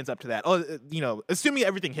stands up to that. Assuming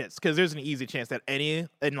everything hits, because there's an easy chance that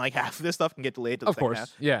half of this stuff can get delayed to the second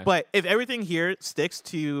half. Yeah. But if everything here sticks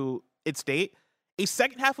to its date, a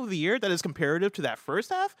second half of the year that is comparative to that first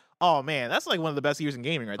half, oh man, that's like one of the best years in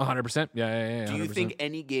gaming right there. 100%. Yeah. 100%. Do you think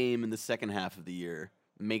any game in the second half of the year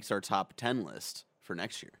makes our top 10 list for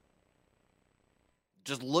next year?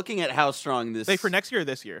 Just looking at how strong this... for next year or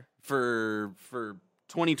this year? For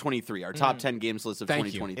 2023, our top 10 games list of Thank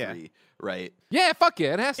 2023, you. right? Yeah, fuck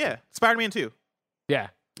yeah, it has to. Yeah, Spider-Man 2. Yeah.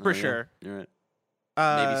 For sure. You're right.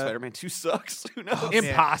 Maybe Spider-Man 2 sucks. Who knows?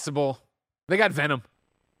 Impossible. They got Venom.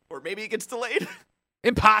 Or maybe it gets delayed.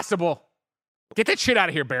 Impossible. Get that shit out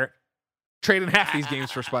of here, Barrett. Trading half these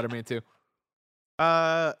games for Spider-Man 2.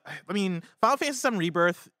 I mean, Final Fantasy VII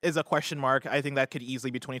Rebirth is a question mark. I think that could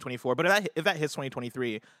easily be 2024. But if that hits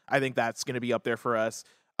 2023, I think that's going to be up there for us.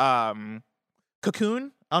 Cocoon.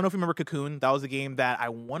 I don't know if you remember Cocoon. That was a game that I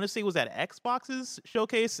want to say was at Xbox's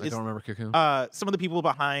showcase. I don't remember Cocoon. Some of the people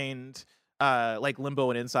behind like Limbo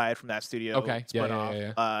and Inside from that studio. Okay.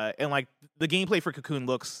 Yeah. And like the gameplay for Cocoon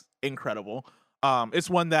looks incredible. It's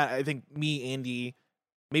one that I think me, Andy,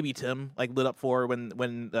 maybe Tim like lit up for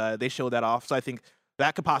when they showed that off. So I think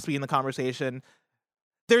that could possibly be in the conversation.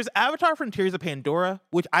 There's Avatar Frontiers of Pandora,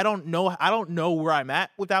 which I don't know. I don't know where I'm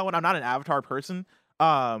at with that one. I'm not an Avatar person.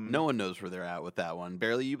 No one knows where they're at with that one.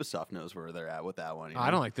 Barely Ubisoft knows where they're at with that one. I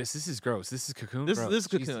don't like this. This is gross. This is Cocoon. This gross. is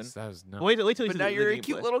Cocoon. Jesus, that was no. Wait till you But see now the you're a gameplay.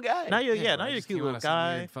 cute little guy. Now you're bro, now it you're a just cute came out little of some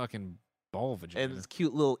guy, weird fucking ball vagina. and this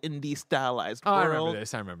cute little indie stylized Oh, I world. remember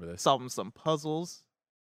this. I remember this. Solving some puzzles,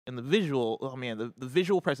 and the visual. Oh man, the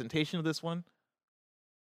visual presentation of this one.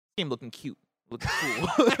 Game looking cute, looking cool.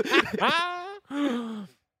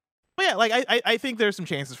 But yeah, like I think there's some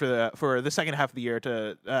chances for the second half of the year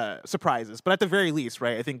to surprise us. But at the very least,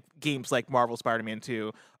 right, I think games like Marvel Spider-Man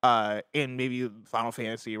 2 and maybe Final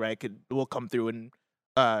Fantasy, right, will come through and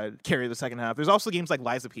carry the second half. There's also games like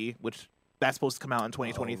Lies of P, which that's supposed to come out in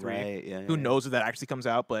 2023. Right. Yeah, Who knows if that actually comes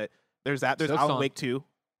out? But there's that. There's Silk Alan Song. Wake 2.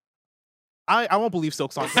 I won't believe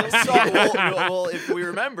Silk Song. Silk Song, well, if we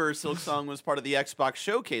remember, Silk Song was part of the Xbox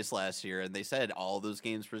showcase last year, and they said all those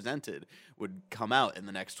games presented would come out in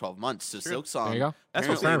the next 12 months. So Silk Song, There you go. That's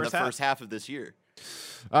apparently what's in first the half. first half of this year.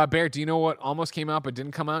 Barrett, do you know what almost came out but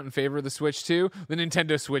didn't come out in favor of the Switch 2? The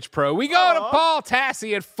Nintendo Switch Pro. We go to Paul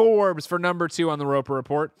Tassi at Forbes for number 2 on the Roper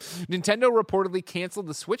Report. Nintendo reportedly canceled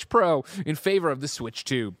the Switch Pro in favor of the Switch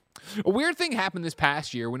 2. A weird thing happened this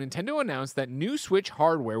past year when Nintendo announced that new Switch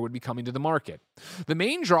hardware would be coming to the market. The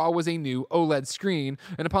main draw was a new OLED screen,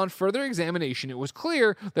 and upon further examination, it was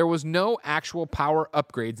clear there was no actual power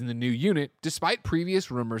upgrades in the new unit, despite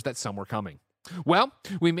previous rumors that some were coming. Well,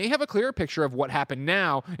 we may have a clearer picture of what happened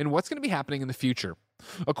now and what's going to be happening in the future.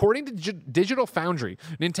 According to Digital Foundry,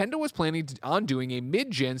 Nintendo was planning on doing a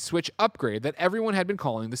mid-gen Switch upgrade that everyone had been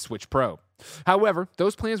calling the Switch Pro. However,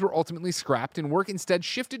 those plans were ultimately scrapped and work instead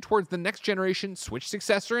shifted towards the next generation Switch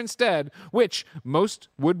successor instead, which most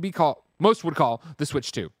would call the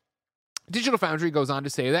Switch 2. Digital Foundry goes on to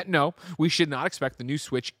say that no, we should not expect the new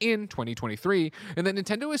Switch in 2023, and that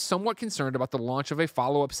Nintendo is somewhat concerned about the launch of a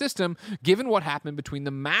follow-up system given what happened between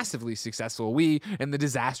the massively successful Wii and the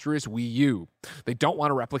disastrous Wii U. They don't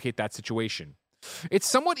want to replicate that situation. It's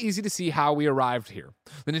somewhat easy to see how we arrived here.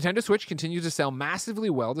 The Nintendo Switch continues to sell massively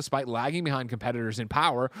well despite lagging behind competitors in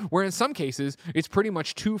power, where in some cases, it's pretty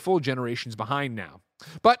much 2 full generations behind now.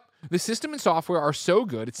 But the system and software are so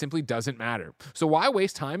good it simply doesn't matter. So why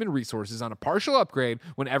waste time and resources on a partial upgrade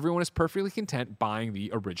when everyone is perfectly content buying the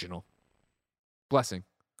original? Blessing.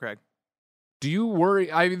 Craig. Do you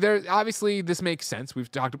worry? I mean, there obviously this makes sense.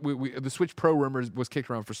 We've talked. The Switch Pro rumors was kicked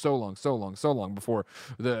around for so long before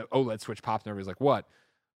the OLED Switch popped, and everybody's like, "What?"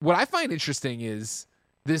 What I find interesting is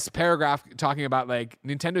this paragraph talking about like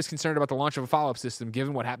Nintendo's concerned about the launch of a follow-up system,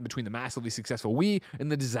 given what happened between the massively successful Wii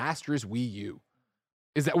and the disastrous Wii U.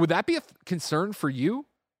 Would that be a concern for you?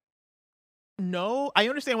 No, I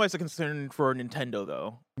understand why it's a concern for Nintendo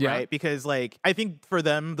though, Yeah. right? Because like I think for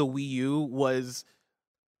them the Wii U was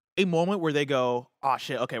a moment where they go, "Oh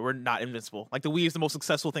shit, okay, we're not invincible." Like the Wii is the most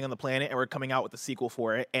successful thing on the planet and we're coming out with a sequel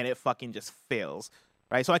for it and it fucking just fails.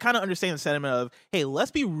 Right? So I kind of understand the sentiment of, "Hey,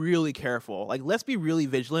 let's be really careful. Like let's be really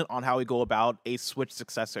vigilant on how we go about a Switch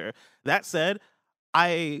successor." That said,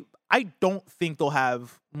 I don't think they'll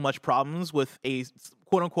have much problems with a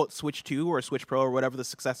quote unquote Switch 2 or a Switch Pro or whatever the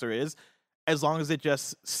successor is, as long as it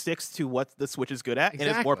just sticks to what the Switch is good at and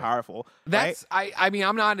it's more Exactly. powerful. That's I mean,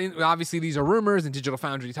 I'm not in, obviously these are rumors and Digital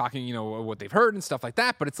Foundry talking, what they've heard and stuff like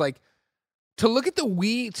that, but it's like to look at the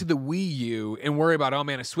Wii to the Wii U and worry about, oh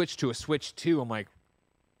man, a Switch to a Switch 2. I'm like,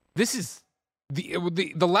 this is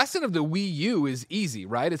the lesson of the Wii U is easy,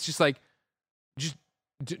 right? It's just like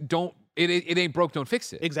don't it ain't broke, don't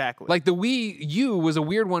fix it. Exactly. Like the Wii U was a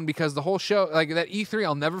weird one because the whole show, like that E3,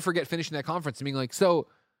 I'll never forget finishing that conference and being like, so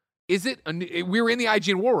is it we were in the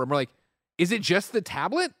IGN war room. We're like, is it just the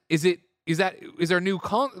tablet? Is there a new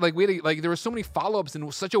there were so many follow-ups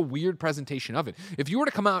and such a weird presentation of it. If you were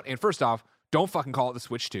to come out and first off, don't fucking call it the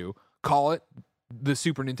Switch 2, call it the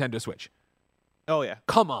Super Nintendo Switch. Oh yeah.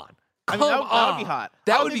 Come on. I Come mean, on. that would be hot. I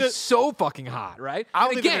That don't would think be so fucking hot, right? I don't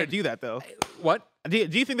And think they're again, gonna do that though. what? Do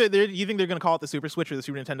you think that you think they're gonna call it the Super Switch or the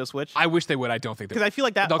Super Nintendo Switch? I wish they would. I don't think they Because I feel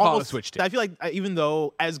like that They'll call it a almost, Switch 2. I feel like even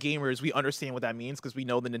though as gamers we understand what that means because we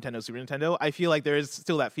know the Nintendo, Super Nintendo, I feel like there is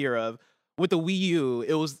still that fear of with the Wii U.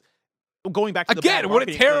 It was going back to the Again, bad what a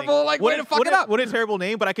marketing terrible thing. way to fuck it up. What a terrible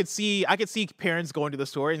name. But I could see parents going to the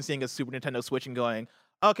store and seeing a Super Nintendo Switch and going,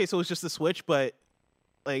 okay, so it's just the Switch, but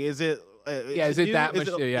like, is it? Is it that much?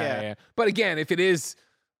 Yeah. But again, if it is,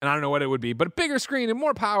 and I don't know what it would be, but a bigger screen and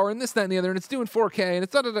more power and this, that, and the other, and it's doing 4K, and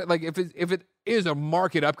it's not like if it is a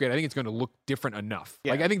market upgrade, I think it's going to look different enough.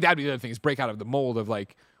 Yeah. Like I think that'd be the other thing is break out of the mold of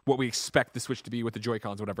like what we expect the Switch to be with the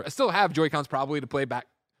Joy-Cons, or whatever. I still have Joy-Cons probably to play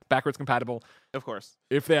backwards compatible. Of course.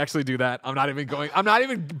 If they actually do that, I'm not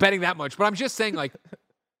even betting that much. But I'm just saying like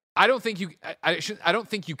I don't think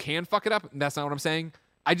you can fuck it up. That's not what I'm saying.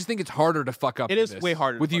 I just think it's harder to fuck up. It is this way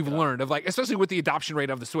harder to with fuck you've it up. learned of like, especially with the adoption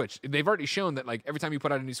rate of the Switch. They've already shown that like every time you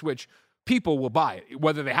put out a new Switch, people will buy it,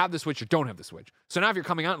 whether they have the Switch or don't have the Switch. So now if you're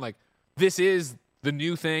coming out and like this is the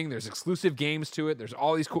new thing, there's exclusive games to it. There's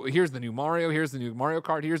all these cool. Here's the new Mario. Here's the new Mario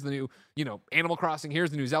Kart. Here's the new Animal Crossing.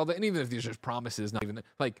 Here's the new Zelda. And even if these are just promises, not even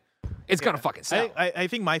like it's gonna fucking sell. I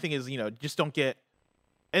think my thing is just don't get,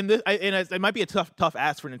 and it might be a tough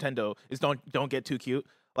ask for Nintendo is don't get too cute.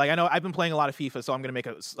 Like I know I've been playing a lot of FIFA, so I'm gonna make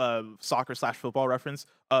a soccer/football reference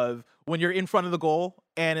of when you're in front of the goal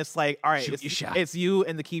and it's like, all right, it's you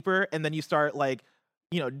and the keeper, and then you start like,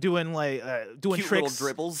 doing doing Cute tricks, little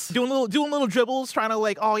dribbles, doing little dribbles, trying to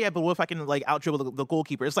like, oh yeah, but what if I can like out dribble the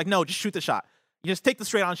goalkeeper? It's like, no, just shoot the shot. You just take the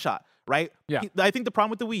straight on shot, right? Yeah. I think the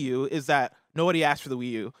problem with the Wii U is that nobody asked for the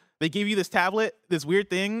Wii U. They gave you this tablet, this weird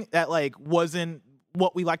thing that like wasn't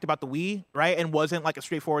what we liked about the Wii, right? And wasn't like a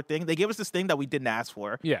straightforward thing. They gave us this thing that we didn't ask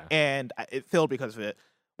for. Yeah. And it failed because of it.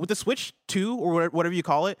 With the Switch 2 or whatever you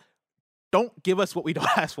call it, don't give us what we don't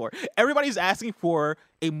ask for. Everybody's asking for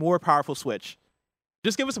a more powerful Switch.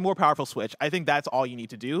 Just give us a more powerful Switch. I think that's all you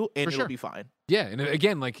need to do, and it'll be fine. Yeah, and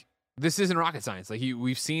again, like this isn't rocket science. Like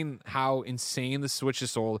we've seen how insane the Switch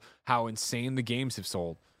has sold, how insane the games have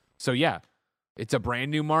sold. So yeah, it's a brand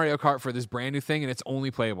new Mario Kart for this brand new thing, and it's only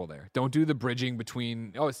playable there. Don't do the bridging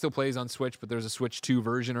between, it still plays on Switch, but there's a Switch 2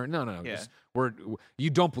 version, or no. Yeah. Just,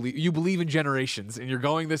 you believe in generations, and you're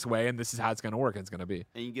going this way, and this is how it's going to work, and it's going to be.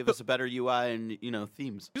 and you give us a better UI and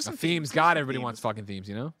themes. Just some Themes, just God, some everybody themes. wants fucking themes,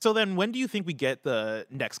 So then when do you think we get the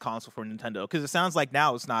next console for Nintendo? Because it sounds like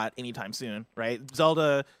now it's not anytime soon, right?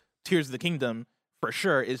 Zelda Tears of the Kingdom, for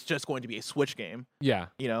sure, is just going to be a Switch game, Yeah.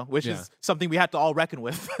 which Yeah. is something we have to all reckon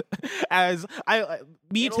with. As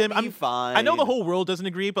It'll Tim, be fine. I know the whole world doesn't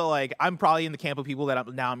agree, but like I'm probably in the camp of people that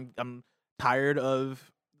I'm tired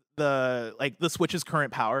of the Switch's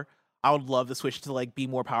current power. I would love the Switch to like be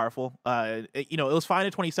more powerful. It was fine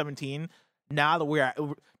in 2017. Now that we have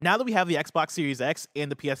the Xbox Series X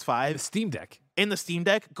and the PS5 The Steam Deck. and the Steam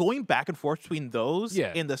Deck, going back and forth between those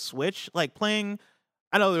and the Switch, like playing.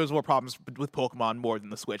 I know there was more problems with Pokemon more than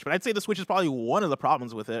the Switch, but I'd say the Switch is probably one of the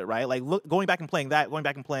problems with it, right? Like going back and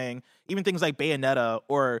playing even things like Bayonetta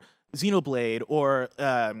or Xenoblade or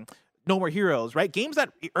No More Heroes, right? Games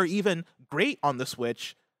that are even great on the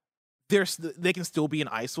Switch, they can still be an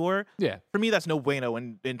eyesore. Yeah. For me, that's no bueno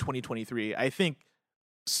in 2023. I think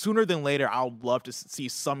sooner than later, I would love to see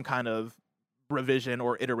some kind of revision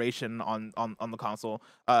or iteration on the console.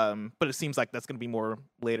 But it seems like that's going to be more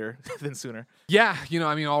later than sooner. Yeah,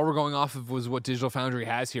 all we're going off of was what Digital Foundry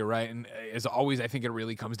has here, right? And as always, I think it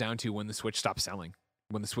really comes down to when the Switch stops selling,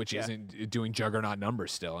 when the Switch isn't doing juggernaut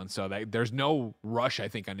numbers still. And so there's no rush, I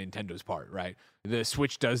think, on Nintendo's part, right? The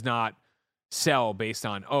Switch does not sell based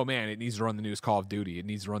on, oh man, it needs to run the newest Call of Duty. It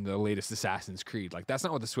needs to run the latest Assassin's Creed. Like, that's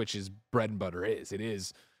not what the Switch's bread and butter is. It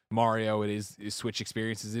is Mario, it is Switch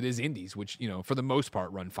experiences, it is indies, which, for the most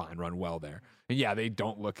part run well there. And yeah, they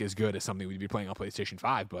don't look as good as something we'd be playing on PlayStation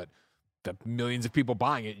 5, but the millions of people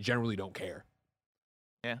buying it generally don't care.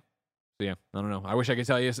 Yeah. So yeah, I don't know. I wish I could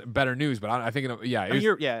tell you better news, but I think, that's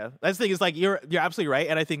the thing is, like, you're absolutely right.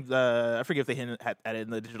 And I think I forget if they hinted at it in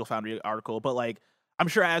the Digital Foundry article, but like, I'm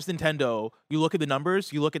sure as Nintendo, you look at the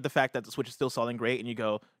numbers, you look at the fact that the Switch is still selling great, and you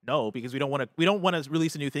go, no, because we don't want to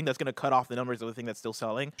release a new thing that's going to cut off the numbers of the thing that's still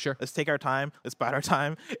selling. Sure. Let's take our time, let's bide our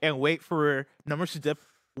time, and wait for numbers to dip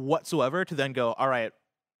whatsoever to then go, all right,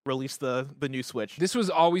 release the new Switch. This was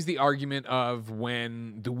always the argument of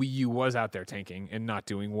when the Wii U was out there tanking and not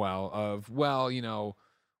doing well, of,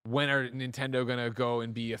 when are Nintendo going to go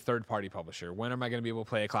and be a third-party publisher? When am I going to be able to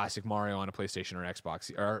play a classic Mario on a PlayStation or Xbox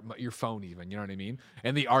or your phone even, you know what I mean?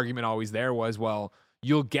 And the argument always there was, well,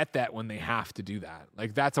 you'll get that when they have to do that.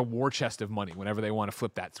 Like, that's a war chest of money whenever they want to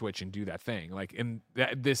flip that switch and do that thing. Like, and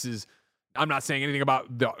this is I'm not saying anything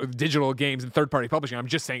about the digital games and third-party publishing. I'm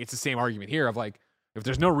just saying it's the same argument here of like, if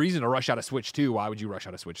there's no reason to rush out a Switch 2, why would you rush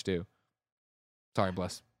out a Switch 2? Sorry,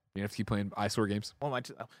 Bless. You have to keep playing eyesore games. I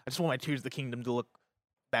just want my Tears of the Kingdom to look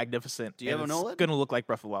magnificent. Do you have an OLED? It's gonna look like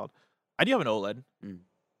Breath of the Wild. I do have an OLED. Mm.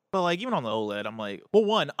 But like even on the OLED, I'm like, well,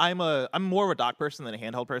 one, I'm more of a dock person than a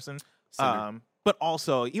handheld person. Similar. But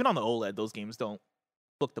also, even on the OLED, those games don't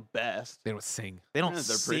look the best. They don't sing. They don't. They're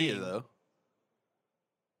sing. pretty though.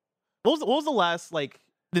 What was the last like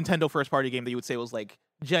Nintendo first party game that you would say was like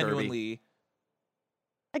genuinely?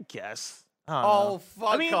 I guess. I don't know.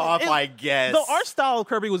 Fuck off! I guess the art style of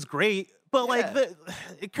Kirby was great, but like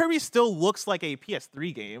Yeah. Kirby still looks like a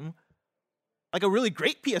PS3 game, like a really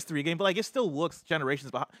great PS3 game, but like it still looks generations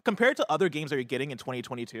behind compared to other games that you're getting in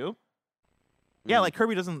 2022. Yeah, like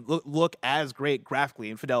Kirby doesn't look as great graphically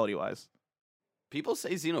and fidelity wise. People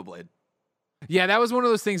say Xenoblade. Yeah, that was one of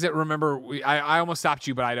those things that I almost stopped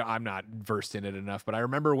you, but I'm not versed in it enough. But I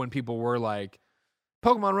remember when people were like,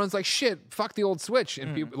 Pokemon runs like shit. Fuck the old Switch.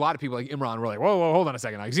 And a lot of people like Imran were like, whoa, hold on a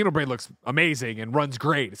second. Like, Xenoblade looks amazing and runs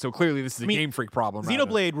great. So clearly this is a Game Freak problem.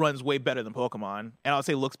 Xenoblade runs way better than Pokemon, and I'll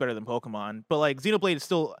say looks better than Pokemon. But like Xenoblade is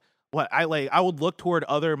still what I like. I would look toward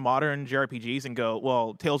other modern JRPGs and go,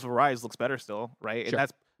 well, Tales of Arise looks better still, right? Sure. And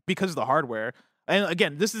that's because of the hardware. And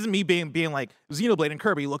again, this isn't me being like Xenoblade and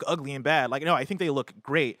Kirby look ugly and bad. Like, no, I think they look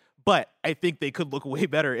great, but I think they could look way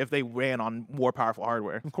better if they ran on more powerful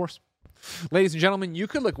hardware. Of course. Ladies and gentlemen, you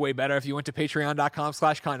could look way better if you went to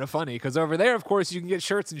patreon.com/kindafunny, because over there, of course, you can get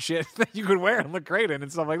shirts and shit that you could wear and look great in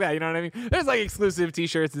and stuff like that. You know what I mean? There's like exclusive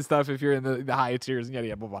t-shirts and stuff if you're in the higher tiers and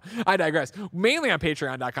yada, blah, blah. I digress. Mainly on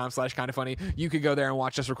patreon.com/kindafunny. You could go there and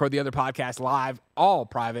watch us record the other podcast live, all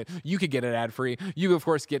private. You could get it ad-free. You, of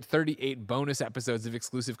course, get 38 bonus episodes of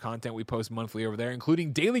exclusive content we post monthly over there,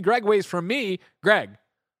 including daily Greg Ways from me, Greg.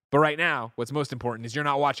 But right now, what's most important is you're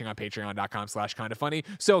not watching on patreon.com/kindafunny.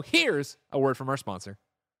 So here's a word from our sponsor.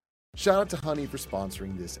 Shout out to Honey for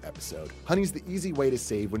sponsoring this episode. Honey's the easy way to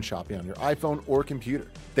save when shopping on your iPhone or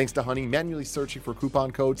computer. Thanks to Honey, manually searching for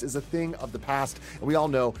coupon codes is a thing of the past, and we all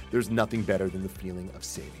know there's nothing better than the feeling of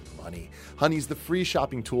saving money. Honey's the free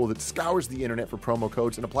shopping tool that scours the internet for promo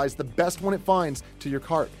codes and applies the best one it finds to your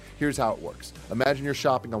cart. Here's how it works. Imagine you're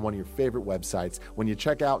shopping on one of your favorite websites. When you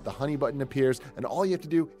check out, the Honey button appears, and all you have to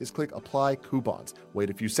do is click Apply Coupons.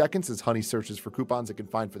 Wait a few seconds as Honey searches for coupons it can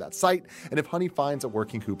find for that site, and if Honey finds a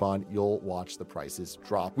working coupon, you'll watch the prices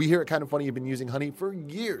drop. We here at Kind of Funny have been using Honey for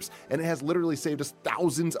years, and it has literally saved us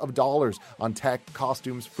thousands of dollars on tech,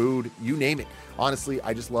 costumes, food, you name it. Honestly,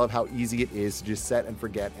 I just love how easy it is to just set and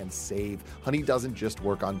forget and save. Honey doesn't just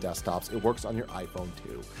work on desktops, it works on your iPhone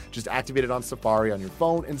too. Just activate it on Safari on your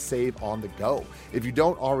phone and save on the go. If you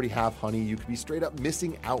don't already have Honey, you could be straight up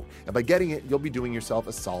missing out. And by getting it, you'll be doing yourself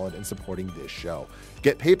a solid and supporting this show.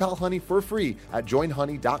 Get PayPal Honey for free at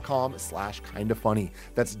joinhoney.com/kindafunny.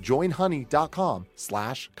 That's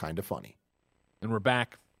joinhoney.com/kindafunny. And we're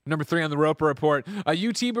back. Number 3 on the Roper Report. A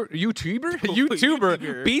YouTuber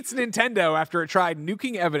beats Nintendo after it tried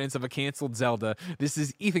nuking evidence of a canceled Zelda. This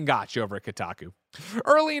is Ethan Gotch over at Kotaku.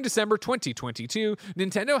 Early in December 2022,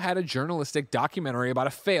 Nintendo had a journalistic documentary about a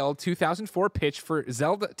failed 2004 pitch for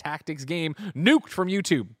Zelda Tactics game nuked from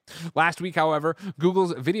YouTube. Last week, however,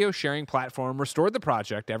 Google's video sharing platform restored the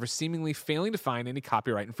project after seemingly failing to find any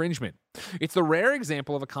copyright infringement. It's the rare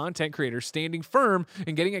example of a content creator standing firm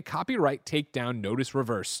and getting a copyright takedown notice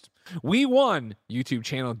reversed. We won, YouTube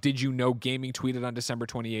channel Did You Know Gaming tweeted on December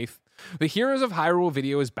 28th. The Heroes of Hyrule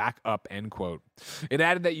video is back up, end quote. It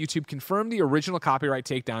added that YouTube confirmed the original copyright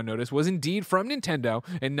takedown notice was indeed from Nintendo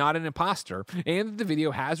and not an imposter, and that the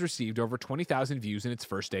video has received over 20,000 views in its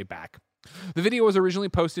first day back. The video was originally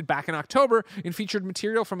posted back in October and featured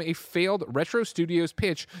material from a failed Retro Studios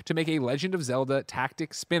pitch to make a Legend of Zelda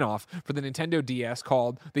Tactics spin-off for the Nintendo DS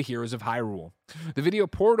called The Heroes of Hyrule. The video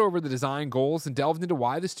poured over the design goals and delved into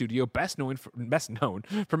why the studio best known for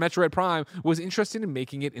Metroid Prime was interested in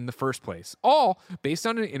making it in the first place, all based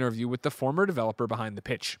on an interview with the former developer behind the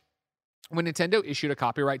pitch. When Nintendo issued a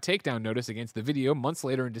copyright takedown notice against the video months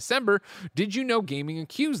later in December, Did You Know Gaming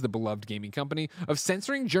accused the beloved gaming company of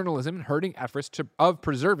censoring journalism and hurting efforts of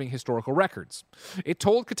preserving historical records. It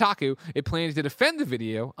told Kotaku it planned to defend the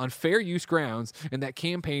video on fair use grounds, and that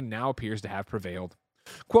campaign now appears to have prevailed.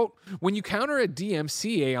 Quote, when you counter a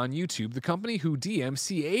DMCA on YouTube, the company who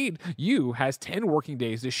DMCA'd you has 10 working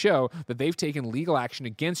days to show that they've taken legal action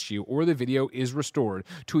against you or the video is restored,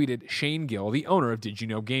 tweeted Shane Gill, the owner of Did You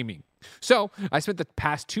Know Gaming. So, I spent the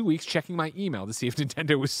past 2 weeks checking my email to see if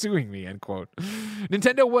Nintendo was suing me, end quote.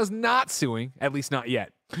 Nintendo was not suing, at least not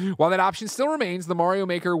yet. While that option still remains, the Mario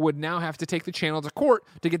Maker would now have to take the channel to court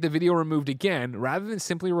to get the video removed again, rather than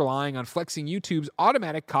simply relying on flexing YouTube's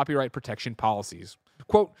automatic copyright protection policies.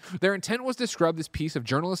 Quote, their intent was to scrub this piece of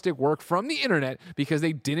journalistic work from the internet because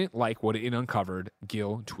they didn't like what it uncovered,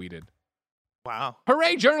 Gill tweeted. Wow.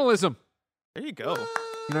 Hooray, journalism! There you go.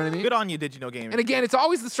 You know what I mean? Good on you, Digino Gaming. And again, it's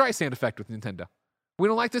always the Streisand effect with Nintendo. We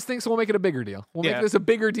don't like this thing, so we'll make it a bigger deal. We'll make this a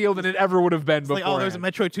bigger deal than it ever would have been before. Like, oh, there's a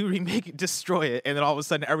Metroid 2 remake, destroy it. And then all of a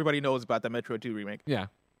sudden, everybody knows about that Metroid 2 remake. Yeah.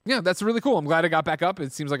 Yeah, that's really cool. I'm glad it got back up.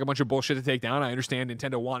 It seems like a bunch of bullshit to take down. I understand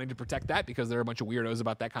Nintendo wanting to protect that because there are a bunch of weirdos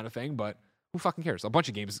about that kind of thing, but who fucking cares? A bunch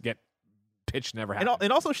of games get pitched, never happen.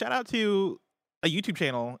 And also, shout out to a YouTube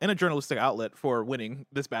channel and a journalistic outlet for winning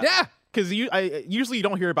this battle. Yeah. Because usually you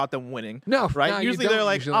don't hear about them winning. No. Right? No, you usually don't. they're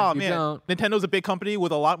like, Usually oh, you man, don't. Nintendo's a big company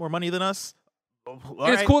with a lot more money than us. And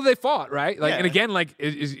it's cool that they fought, right? Like, Yeah. and again, like,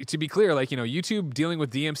 to be clear, like, you know, YouTube dealing with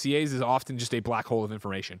DMCAs is often just a black hole of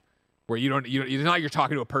information where it's not like you're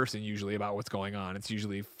talking to a person usually about what's going on. It's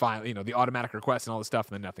usually the automatic requests and all this stuff,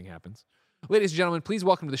 and then nothing happens. Ladies and gentlemen, please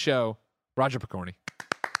welcome to the show, Roger Picorni.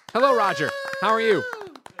 Hello, Roger. How are you?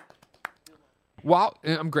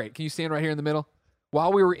 I'm great. Can you stand right here in the middle?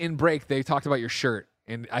 While we were in break, they talked about your shirt.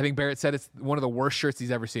 And I think Barrett said it's one of the worst shirts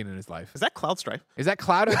he's ever seen in his life. Is that Cloud Strife? Is that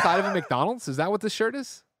Cloud outside of a McDonald's? Is that what this shirt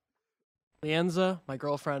is? Leanza, my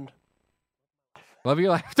girlfriend. Love your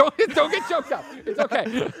life. Don't get choked up. It's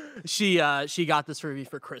okay. She got this for me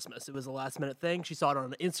for Christmas. It was a last minute thing. She saw it on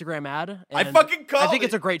an Instagram ad. I and fucking called I think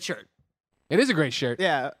it's it. a great shirt. It is a great shirt.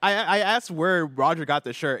 Yeah. I asked where Roger got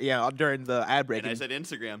the shirt, during the ad break. And I said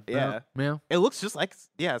Instagram. yeah. Yeah. It looks just like,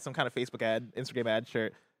 some kind of Facebook ad, Instagram ad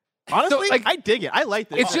shirt. Honestly, like, I dig it. I like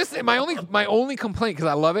this. It's just my only complaint, because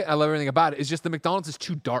I love it. I love everything about it. Is just the McDonald's is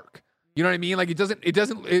too dark. You know what I mean? Like you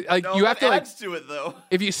have to like adds to it though.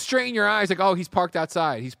 if you strain your eyes, like, oh, he's parked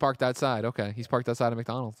outside. He's parked outside. Okay, he's parked outside of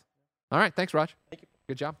McDonald's. All right, thanks, Raj. Thank you.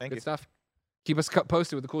 Good job. Thank Good you. stuff. Keep us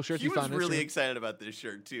posted with the cool shirts He you was found. really Instagram. excited about this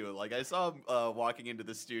shirt too. Like I saw him walking into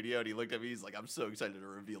the studio, and he looked at me. He's like, "I'm so excited to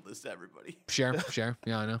reveal this to everybody." Share.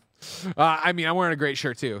 Yeah, I know. I mean, I'm wearing a great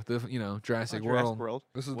shirt too. The Jurassic Jurassic World. World.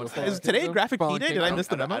 This is What's the that? Is today Graphic Tea Day? Did I miss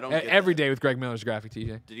the memo? I don't get every that. day with Greg Miller's graphic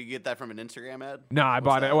TJ. Did you get that from an Instagram ad? No, I What's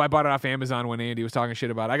bought it. that? Oh, I bought it off Amazon when Andy was talking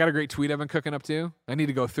shit about it. I got a great tweet I've been cooking up too. I need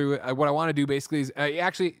to go through it. What I want to do basically is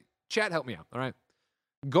actually, chat, help me out. All right.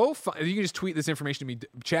 You can just tweet this information to me.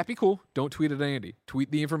 Chat, be cool. Don't tweet it at Andy.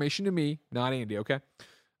 Tweet the information to me, not Andy, okay?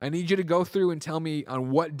 I need you to go through and tell me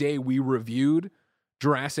on what day we reviewed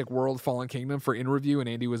Jurassic World Fallen Kingdom for in review, and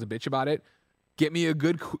Andy was a bitch about it. Get me a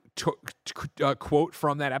good quote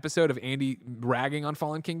from that episode of Andy ragging on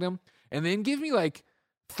Fallen Kingdom, and then give me like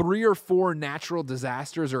 3 or 4 natural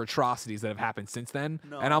disasters or atrocities that have happened since then,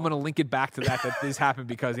 and I'm going to link it back to that this happened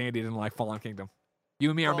because Andy didn't like Fallen Kingdom. You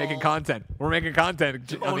and me are making content. We're making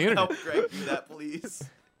content on the internet. Help Greg do that, please.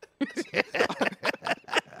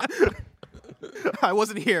 I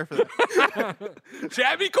wasn't here for that.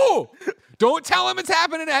 Chad, be cool. Don't tell him it's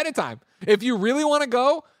happening ahead of time. If you really want to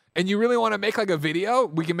go and you really want to make like a video,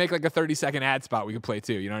 we can make like a 30-second ad spot we can play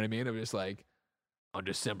too. You know what I mean? It was just like, on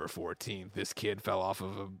December 14th, this kid fell off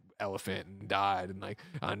of an elephant and died. And like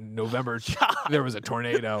on November, there was a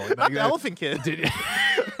tornado. And, Not like, the Elephant Kid.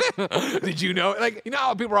 Did you know? Like, you know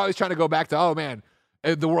how people are always trying to go back to, oh man,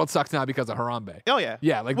 the world sucks now because of Harambe. Oh, yeah.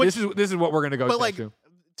 Yeah, like Which- this is what we're gonna go But, check like, to.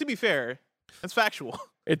 to be fair, that's factual.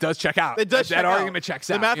 It does check out. It does that check out. argument checks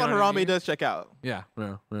out. The math you on know what I Harambe mean? does check out. Yeah.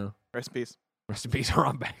 Rest in peace. Rest in peace,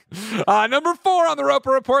 Harambe. Number 4 on the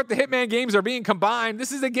Roper Report, the Hitman games are being combined.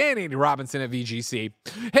 This is again Andy Robinson at VGC.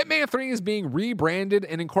 Hitman 3 is being rebranded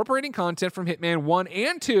and incorporating content from Hitman 1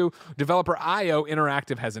 and 2, developer IO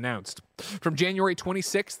Interactive has announced. From January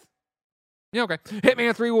 26th,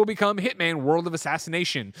 Hitman 3 will become Hitman World of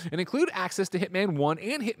Assassination and include access to Hitman 1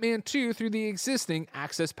 and Hitman 2 through the existing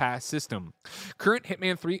Access Pass system. Current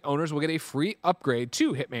Hitman 3 owners will get a free upgrade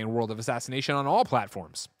to Hitman World of Assassination on all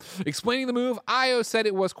platforms. Explaining the move, IO said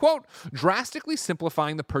it was, quote, drastically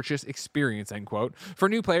simplifying the purchase experience, end quote, for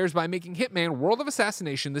new players by making Hitman World of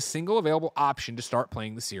Assassination the single available option to start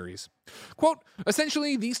playing the series. Quote,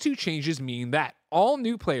 essentially, these two changes mean that all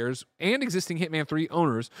new players and existing Hitman 3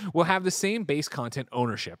 owners will have the same base content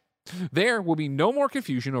ownership. There will be no more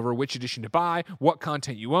confusion over which edition to buy, what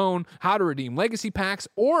content you own, how to redeem legacy packs,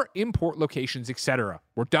 or import locations, etc.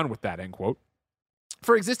 We're done with that, end quote.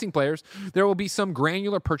 For existing players, there will be some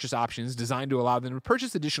granular purchase options designed to allow them to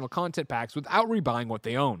purchase additional content packs without rebuying what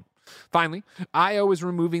they own. Finally, IO is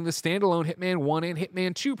removing the standalone Hitman 1 and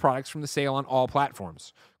Hitman 2 products from the sale on all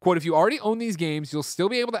platforms. Quote, if you already own these games, you'll still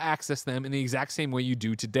be able to access them in the exact same way you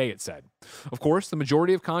do today, it said. Of course, the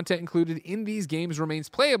majority of content included in these games remains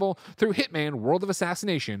playable through Hitman World of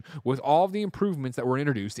Assassination with all of the improvements that were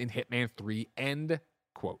introduced in Hitman 3, end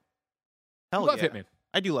quote. Hell Love yeah. Hitman.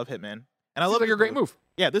 I do love Hitman. And I Seems love like a great move.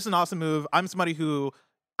 Yeah, this is an awesome move. I'm somebody who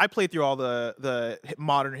I played through all the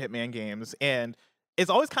modern Hitman games, and it's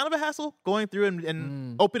always kind of a hassle going through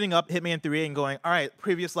and opening up Hitman 3 and going, all right,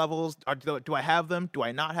 previous levels, do I have them? Do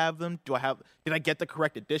I not have them? Did I get the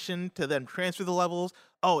correct edition to then transfer the levels?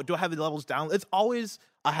 Oh, do I have the levels down? It's always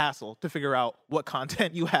a hassle to figure out what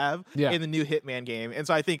content you have in the new Hitman game. And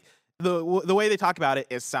so I think the way they talk about it,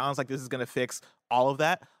 it sounds like this is going to fix all of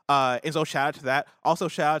that. And so shout out to that. Also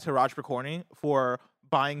shout out to Raj Picorni for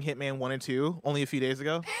buying Hitman 1 and 2 only a few days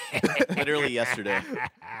ago. Literally yesterday.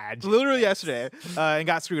 Literally yesterday. And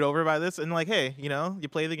got screwed over by this. And like, hey, you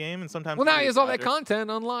play the game and sometimes... Well, now he has all that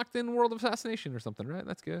content unlocked in World of Assassination or something, right?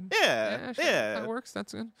 That's good. Yeah. Sure. That works.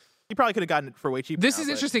 That's good. You probably could have gotten it for way cheaper. This is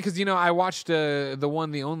interesting because, I watched the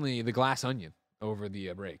one, the only, The Glass Onion over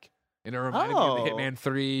the break. And it reminded me of the Hitman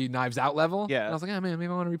 3 Knives Out level. Yeah. And I was like, man,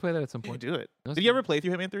 maybe I want to replay that at some point. Do it. That's Did you ever play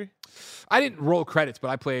through Hitman 3? I didn't roll credits, but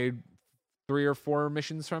I played 3 or 4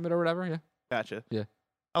 missions from it or whatever. Yeah. Gotcha. Yeah.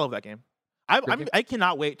 I love that game. I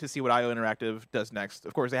cannot wait to see what IO Interactive does next.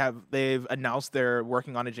 Of course, they've announced they're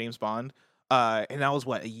working on a James Bond. And that was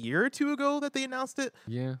a year or two ago that they announced it.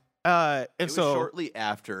 Yeah. And it was so shortly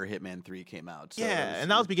after Hitman 3 came out. So and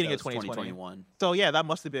that was beginning of 2021. So yeah, that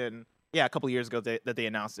must have been a couple of years ago that they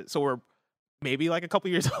announced it. So we're maybe like a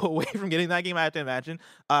couple years away from getting that game, I have to imagine.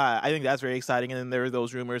 I think that's very exciting. And then there are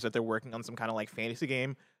those rumors that they're working on some kind of like fantasy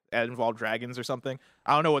game that involved dragons or something.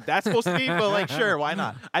 I don't know what that's supposed to be, but like, sure, why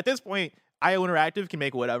not? At this point, IO Interactive can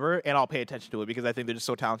make whatever, and I'll pay attention to it because I think they're just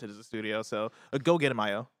so talented as a studio. So go get them,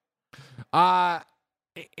 IO.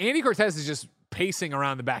 Andy Cortez is just pacing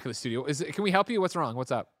around the back of the studio. Can we help you? What's wrong?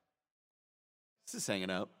 What's up? Just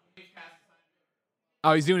hanging out.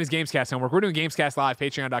 Oh, he's doing his Gamescast homework. We're doing Gamescast live,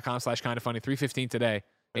 patreon.com/kindafunny, 3:15 today.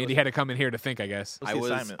 Andy had to come in here to think, I guess.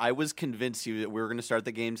 I was convinced that we were going to start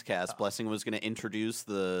the Gamescast. Blessing was going to introduce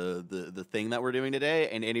the thing that we're doing today,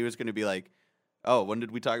 and Andy was going to be like, "Oh, when did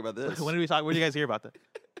we talk about this? When did we talk? Where did you guys hear about that?"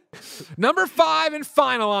 Number 5 and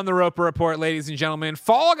final on the Roper Report, ladies and gentlemen.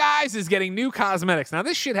 Fall Guys is getting new cosmetics. Now,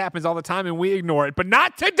 this shit happens all the time, and we ignore it, but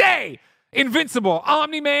not today. Invincible,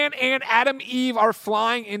 Omni-Man, and Adam Eve are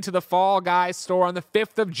flying into the Fall Guys store on the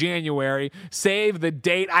 5th of January. Save the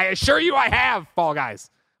date. I assure you I have Fall Guys.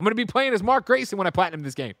 I'm going to be playing as Mark Grayson when I platinum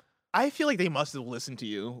this game. I feel like they must have listened to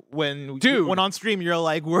you when on stream you're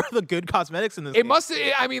like, "We're the good cosmetics in this." It must.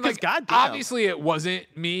 I mean, like, goddamn. Obviously it wasn't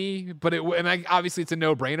me, but obviously it's a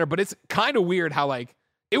no-brainer. But it's kind of weird how like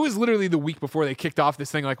it was literally the week before they kicked off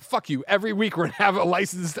this thing. Like, fuck you! Every week we're gonna have a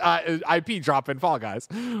licensed IP drop in Fall Guys.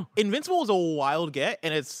 Invincible is a wild get,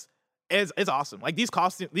 and it's awesome. Like these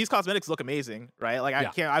cosmetics look amazing, right? Like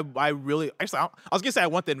I really actually I was gonna say I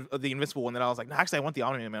want the Invincible one, then I was like, no, actually I want the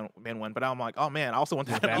Omni-Man one, but I'm like, oh man, I also want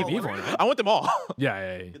the Adam Eve one. I want them all.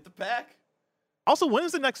 Yeah. Get the pack. Also, when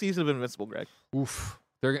is the next season of Invincible, Greg? Oof.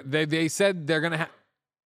 They said they're gonna have.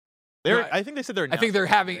 I think they said they're. I think they're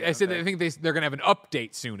having. I said I think they're gonna have an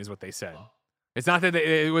update soon, is what they said. It's not that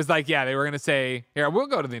it was like they were gonna say here we'll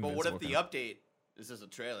go to the Invincible. But what if the update? This is a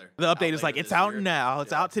trailer. The update is like, it's out now.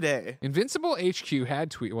 It's out today. Invincible HQ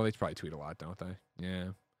had tweet. Well, they probably tweet a lot, don't they? Yeah.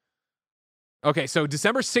 Okay, so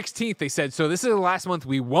December 16th, they said, so this is the last month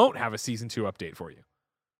we won't have a Season 2 update for you.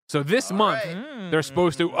 So this month, they're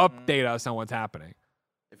supposed to update us on what's happening.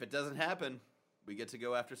 If it doesn't happen, we get to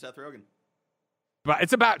go after Seth Rogen. But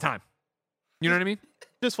it's about time. You know what I mean?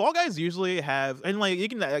 Does Fall Guys usually have, and like you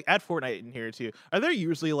can add Fortnite in here too, are there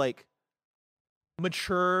usually like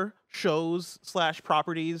mature shows /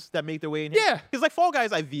 properties that make their way in here? Yeah. Because like Fall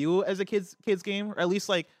Guys I view as a kids game, or at least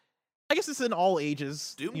like I guess it's in all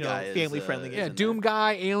ages, Doom Guy family friendly is game. Yeah, Doom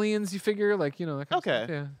Guy, Aliens, you figure, like, that kind of stuff,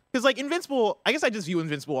 yeah. Because like Invincible, I guess I just view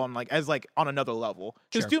Invincible on on another level.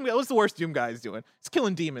 Because Sure. what's the worst Doom Guy is doing? It's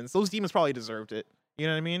killing demons. Those demons probably deserved it. You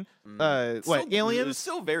know what I mean? Aliens? It's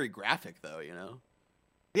still very graphic though,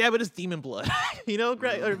 Yeah, but it's demon blood.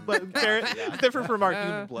 But Garrett, it's different from our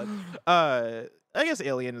human blood. I guess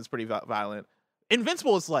Alien is pretty violent.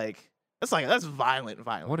 Invincible is that's violent.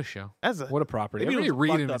 What a show. What a property. maybe Everybody it was read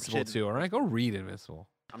fucked up Invincible shit. too, all right? Go read Invincible.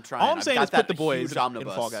 I'm trying. All I'm saying is put the boys huge in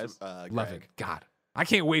omnibus, Fall Guys. Love Greg. it. God. I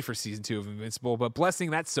can't wait for Season 2 of Invincible, but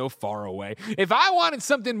Blessing, that's so far away. If I wanted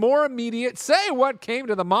something more immediate, say what came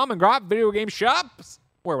to the mom and grop video game shops,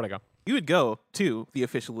 where would I go? you would go to the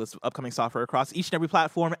official list of upcoming software across each and every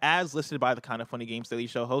platform as listed by the Kind of Funny Games Daily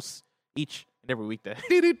Show hosts each and every weekday.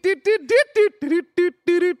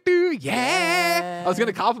 Yeah. I was going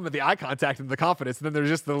to compliment the eye contact and the confidence, and then there's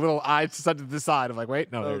just the little eye set to the side. I'm like,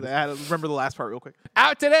 wait, no. Remember the last part real quick.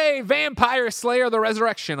 Out today, Vampire Slayer The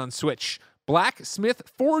Resurrection on Switch. Blacksmith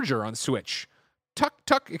Forger on Switch. Tuk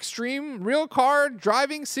Tuk Extreme Real Car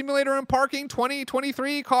Driving Simulator and Parking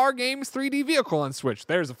 2023 Car Games 3D Vehicle on Switch.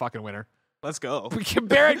 There's a fucking winner. Let's go.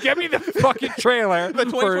 Barrett, give me the fucking trailer. The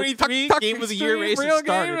 2023 Game of the Year race has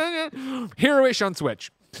started. Heroish on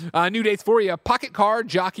Switch. New dates for you. Pocket Car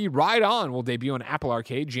Jockey Ride On will debut on Apple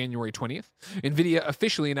Arcade January 20th. NVIDIA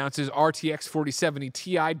officially announces RTX 4070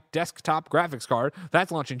 Ti desktop graphics card.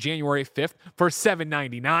 That's launching January 5th for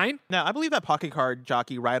 $799. Now, I believe that Pocket Card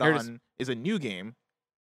Jockey Ride On is a new game.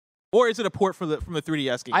 Or is it a port from the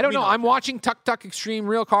 3DS game? I don't know. I'm watching Tuk Tuk Extreme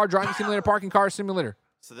Real Car Driving Simulator Parking Car Simulator.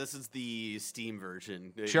 So this is the Steam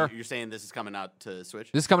version. Sure. You're saying this is coming out to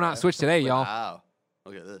Switch? This is coming out on Switch today, y'all. Wow.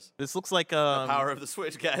 Look at this. This looks like The power of the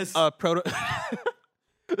Switch, guys.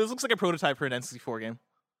 This looks like a prototype for an N64 game.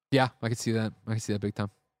 Yeah, I can see that. Big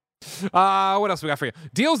time. What else we got for you?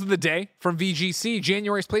 Deals of the day from VGC.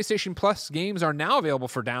 January's PlayStation Plus games are now available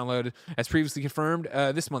for download. As previously confirmed,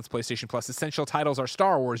 this month's PlayStation Plus essential titles are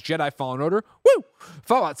Star Wars Jedi Fallen Order,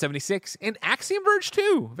 Fallout 76, and Axiom Verge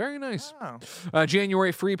 2. Very nice. Wow.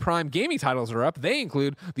 January free Prime gaming titles are up. They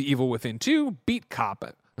include The Evil Within 2, Beat Cop,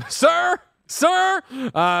 Sir,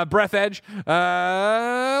 Breath Edge,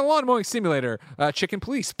 Lawn Mowing Simulator, Chicken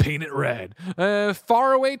Police, Paint It Red,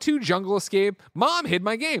 Far Away 2, Jungle Escape, Mom Hid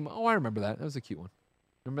My Game. Oh, I remember that. That was a cute one.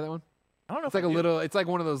 Remember that one? I don't know. It's like a little. It's like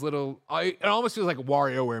one of those little. It almost feels like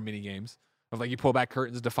WarioWare mini games of like you pull back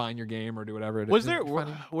curtains to find your game or do whatever. It Was is. there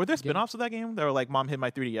were there spin-offs of that game? That were like Mom Hid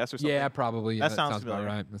My 3DS or something. Yeah, probably. Yeah, That sounds about familiar.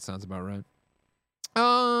 right. That sounds about right.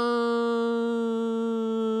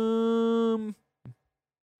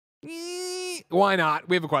 Why not?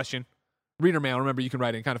 We have a question. Reader mail. Remember, you can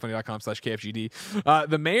write in kindoffunny.com/KFGD.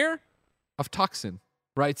 The mayor of Tucson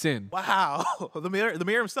writes in Wow. the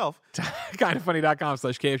mayor himself.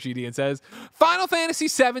 kindoffunny.com/KFGD and says, Final Fantasy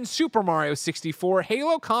VII, Super Mario 64,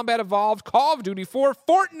 Halo Combat Evolved, Call of Duty 4,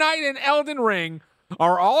 Fortnite, and Elden Ring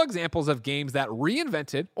are all examples of games that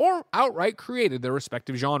reinvented or outright created their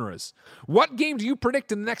respective genres. What game do you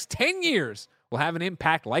predict in the next 10 years will have an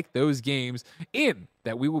impact like those games in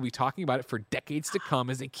that we will be talking about it for decades to come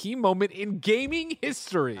as a key moment in gaming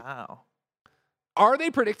history? Wow. Are they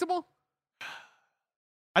predictable?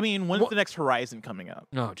 I mean, when's the next Horizon coming up?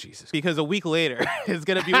 Oh, Jesus. Because a week later is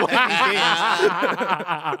going to be one of these games.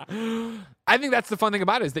 I think that's the fun thing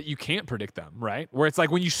about it is that you can't predict them, right? Where it's like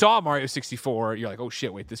when you saw Mario 64, you're like, oh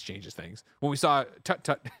shit, wait, this changes things. When we saw Tut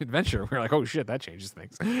Tut Adventure, we were like, oh shit, that changes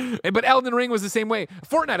things. But Elden Ring was the same way.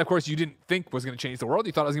 Fortnite, of course, you didn't think was going to change the world.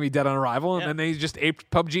 You thought it was going to be dead on arrival, and then they just aped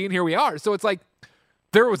PUBG, and here we are. So it's like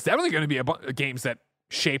there was definitely going to be games that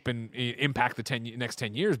shape and impact the next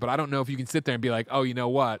 10 years, but I don't know if you can sit there and be like, oh, you know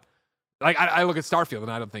what? Like I look at Starfield,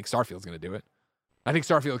 and I don't think Starfield's going to do it. I think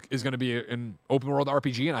Starfield is going to be an open world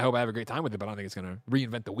RPG, and I hope I have a great time with it, but I don't think it's going to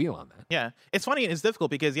reinvent the wheel on that. Yeah. It's funny and it's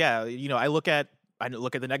difficult because I look at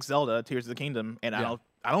the next Zelda, Tears of the Kingdom, and I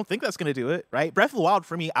don't think that's going to do it, right? Breath of the Wild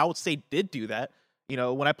for me, I would say did do that. You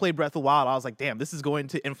know, when I played Breath of the Wild, I was like, damn, this is going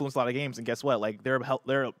to influence a lot of games, and guess what? Like there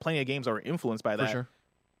are plenty of games that are influenced by that. For sure.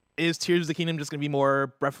 Is Tears of the Kingdom just going to be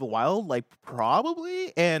more Breath of the Wild? Like,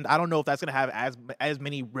 probably. And I don't know if that's going to have as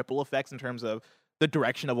many ripple effects in terms of the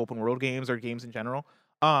direction of open world games or games in general.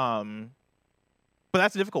 But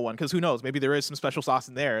that's a difficult one because who knows? Maybe there is some special sauce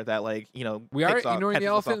in there that, like, we are ignoring the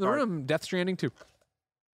elephant in the room. room. Death Stranding 2.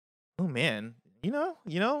 Oh man,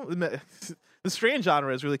 the strange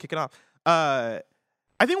genre is really kicking off.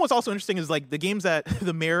 I think what's also interesting is like the games that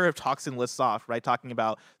the mayor of Tucson lists off, right? Talking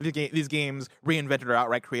about these games reinvented or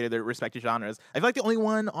outright created their respective genres. I feel like the only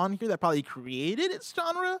one on here that probably created its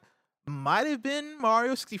genre might have been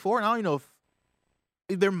Mario 64. And I don't even know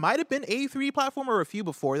if there might have been a 3D platformer or a few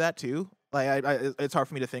before that too. Like it's hard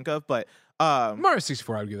for me to think of, but Mario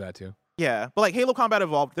 64, I would give that too. Yeah, but like Halo Combat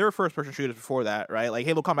Evolved, there were first-person shooters before that, right? Like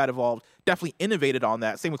Halo Combat Evolved definitely innovated on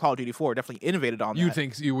that. Same with Call of Duty 4, definitely innovated on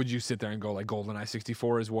that. Would you sit there and go like GoldenEye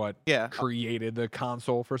 64 is what created the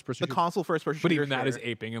console first-person shooter? The console first-person shooter. But even that is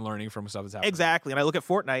aping and learning from stuff that's happening. Exactly, and I look at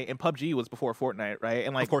Fortnite, and PUBG was before Fortnite, right?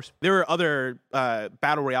 And like, of course, there were other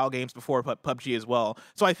battle royale games before PUBG as well.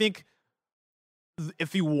 So I think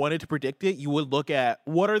if you wanted to predict it, you would look at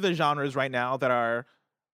what are the genres right now that are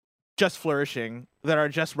just flourishing, that are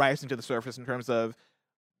just rising to the surface in terms of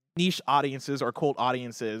niche audiences or cult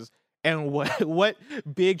audiences, And what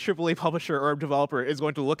big AAA publisher or developer is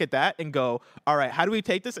going to look at that and go, all right, how do we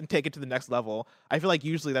take this and take it to the next level? I feel like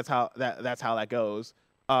usually that's how that goes.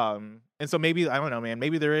 And so maybe, I don't know, man,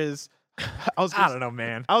 maybe there is. I don't know,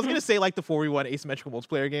 man. I was gonna say like the 4v1 asymmetrical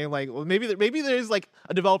multiplayer game. Like, well, maybe there's like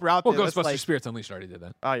a developer out Well, there. That's Ghostbusters like, Spirits Unleashed already did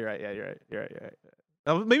that. oh, you're right. Yeah, you're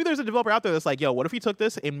right. Maybe there's a developer out there that's like, yo, what if we took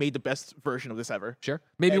this and made the best version of this ever? Sure.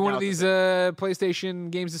 Maybe And one now of it's these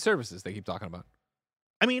PlayStation games and services they keep talking about.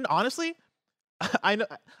 I mean, honestly, I know,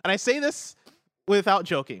 and I say this without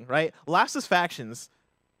joking, right? Last of Us Factions.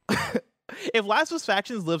 If Last of Us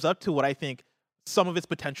Factions lives up to what I think some of its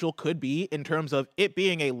potential could be in terms of it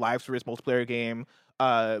being a live service multiplayer game,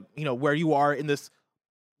 where you are in this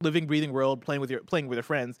living, breathing world playing with your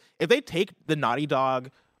friends. If they take the Naughty Dog,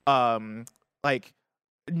 like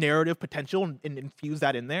narrative potential and infuse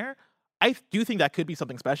that in there, I do think that could be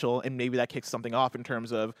something special, and maybe that kicks something off in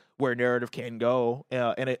terms of where narrative can go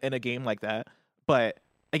in a game like that. But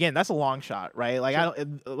again, that's a long shot, right? Like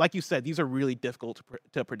like you said, these are really difficult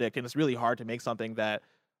to predict, and it's really hard to make something that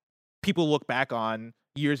people look back on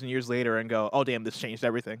years and years later and go, "Oh, damn, this changed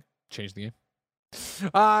everything." Change the game.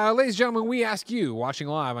 Ladies and gentlemen, we ask you watching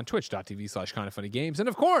live on twitch.tv/kindoffunnygames and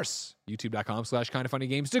of course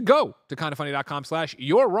youtube.com/kindoffunnygames to go to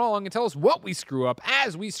kindoffunny.com/you're wrong and tell us what we screw up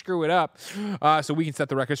as we screw it up, so we can set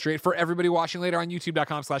the record straight for everybody watching later on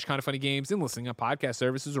youtube.com/kindoffunnygames and listening on podcast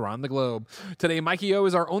services around the globe. Today, Mikey O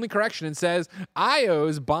is our only correction and says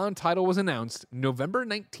IO's Bond title was announced November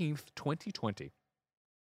 19th, 2020.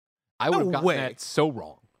 I would have gotten way. that so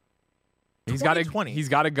wrong. He's got a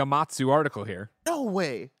 2020. Gamatsu article here. No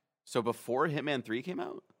way. So before Hitman 3 came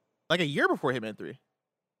out? Like a year before Hitman 3.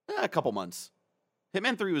 A couple months.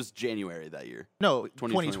 Hitman 3 was January that year. No,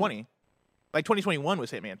 2021. 2020. Like 2021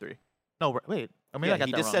 was Hitman 3. No, wait. Oh, maybe I got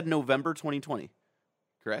he that just wrong. said November 2020.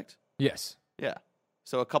 Correct? Yes. Yeah.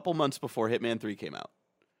 So a couple months before Hitman 3 came out.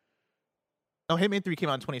 No, Hitman 3 came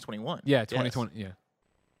out in 2021. Yeah, Yes. 2020. Yeah.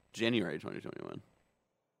 January 2021.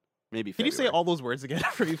 Maybe Can you February. say all those words again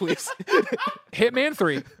for me, please? Hitman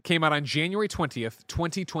 3 came out on January 20th,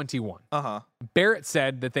 2021. Uh-huh. Barrett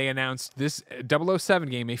said that they announced this 007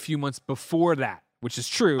 game a few months before that, which is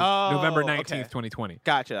true. Oh, November 19th, okay. 2020.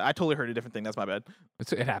 Gotcha. I totally heard a different thing. That's my bad.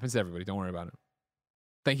 It happens to everybody. Don't worry about it.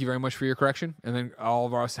 Thank you very much for your correction. And then all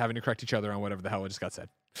of us having to correct each other on whatever the hell just got said.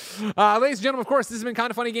 Ladies and gentlemen, of course, this has been Kind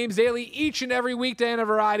of Funny Games Daily. Each and every weekday on a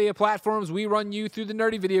variety of platforms, we run you through the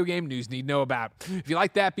nerdy video game news you need to know about. If you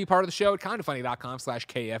like that, be part of the show at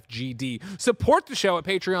kindoffunny.com/KFGD. Support the show at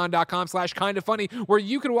patreon.com/kindoffunny, where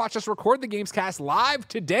you can watch us record the Gamescast live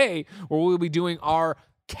today, where we'll be doing our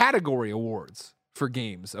category awards for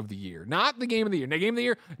games of the year. Not the game of the year. The game of the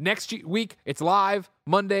year, next week, it's live,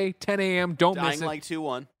 Monday, 10 a.m. Don't miss Dying it. Light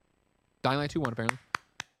 2-1. Dying Light 2-1, apparently.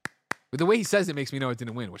 But the way he says it makes me know it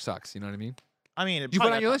didn't win, which sucks. You know what I mean? I mean, You put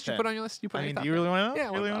it on your list? You put it on your list? You put it I on mean, your do you really want to know? Yeah,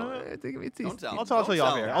 You really well, want to know? I think it's Don't tell him. I'll tell you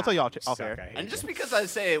off here. I'll tell you off here. And just because I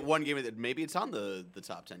say one game that maybe it's on the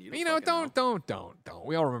top 10, you know, don't. don't.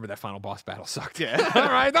 We all remember that final boss battle sucked. Yeah. All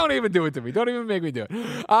right, don't even do it to me. Don't even make me do it.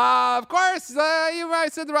 Of course, you right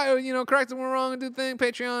said the right. Correct when we're wrong. Do the thing.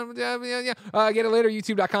 Patreon. Yeah. Get it later.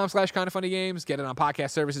 YouTube.com/kindoffunnygames. Get it on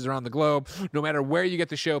podcast services around the globe. No matter where you get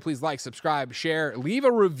the show, please like, subscribe, share, leave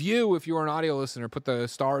a review if you are an audio listener. Put the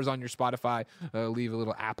stars on your Spotify. Leave a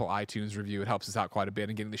little Apple iTunes review. It helps us out quite a bit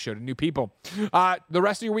in getting the show to new people. The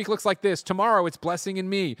rest of your week looks like this. Tomorrow, it's Blessing and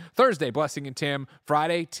me. Thursday, Blessing and Tim.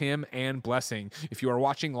 Friday, Tim and Blessing. If you are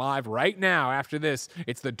watching live right now after this,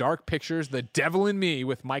 it's The Dark Pictures, The Devil in Me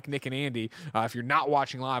with Mike, Nick, and Andy. If you're not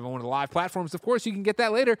watching live on one of the live platforms, of course, you can get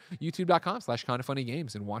that later.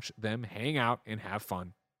 YouTube.com/kindoffunnygames and watch them hang out and have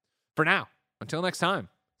fun. For now, until next time,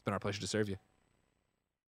 it's been our pleasure to serve you.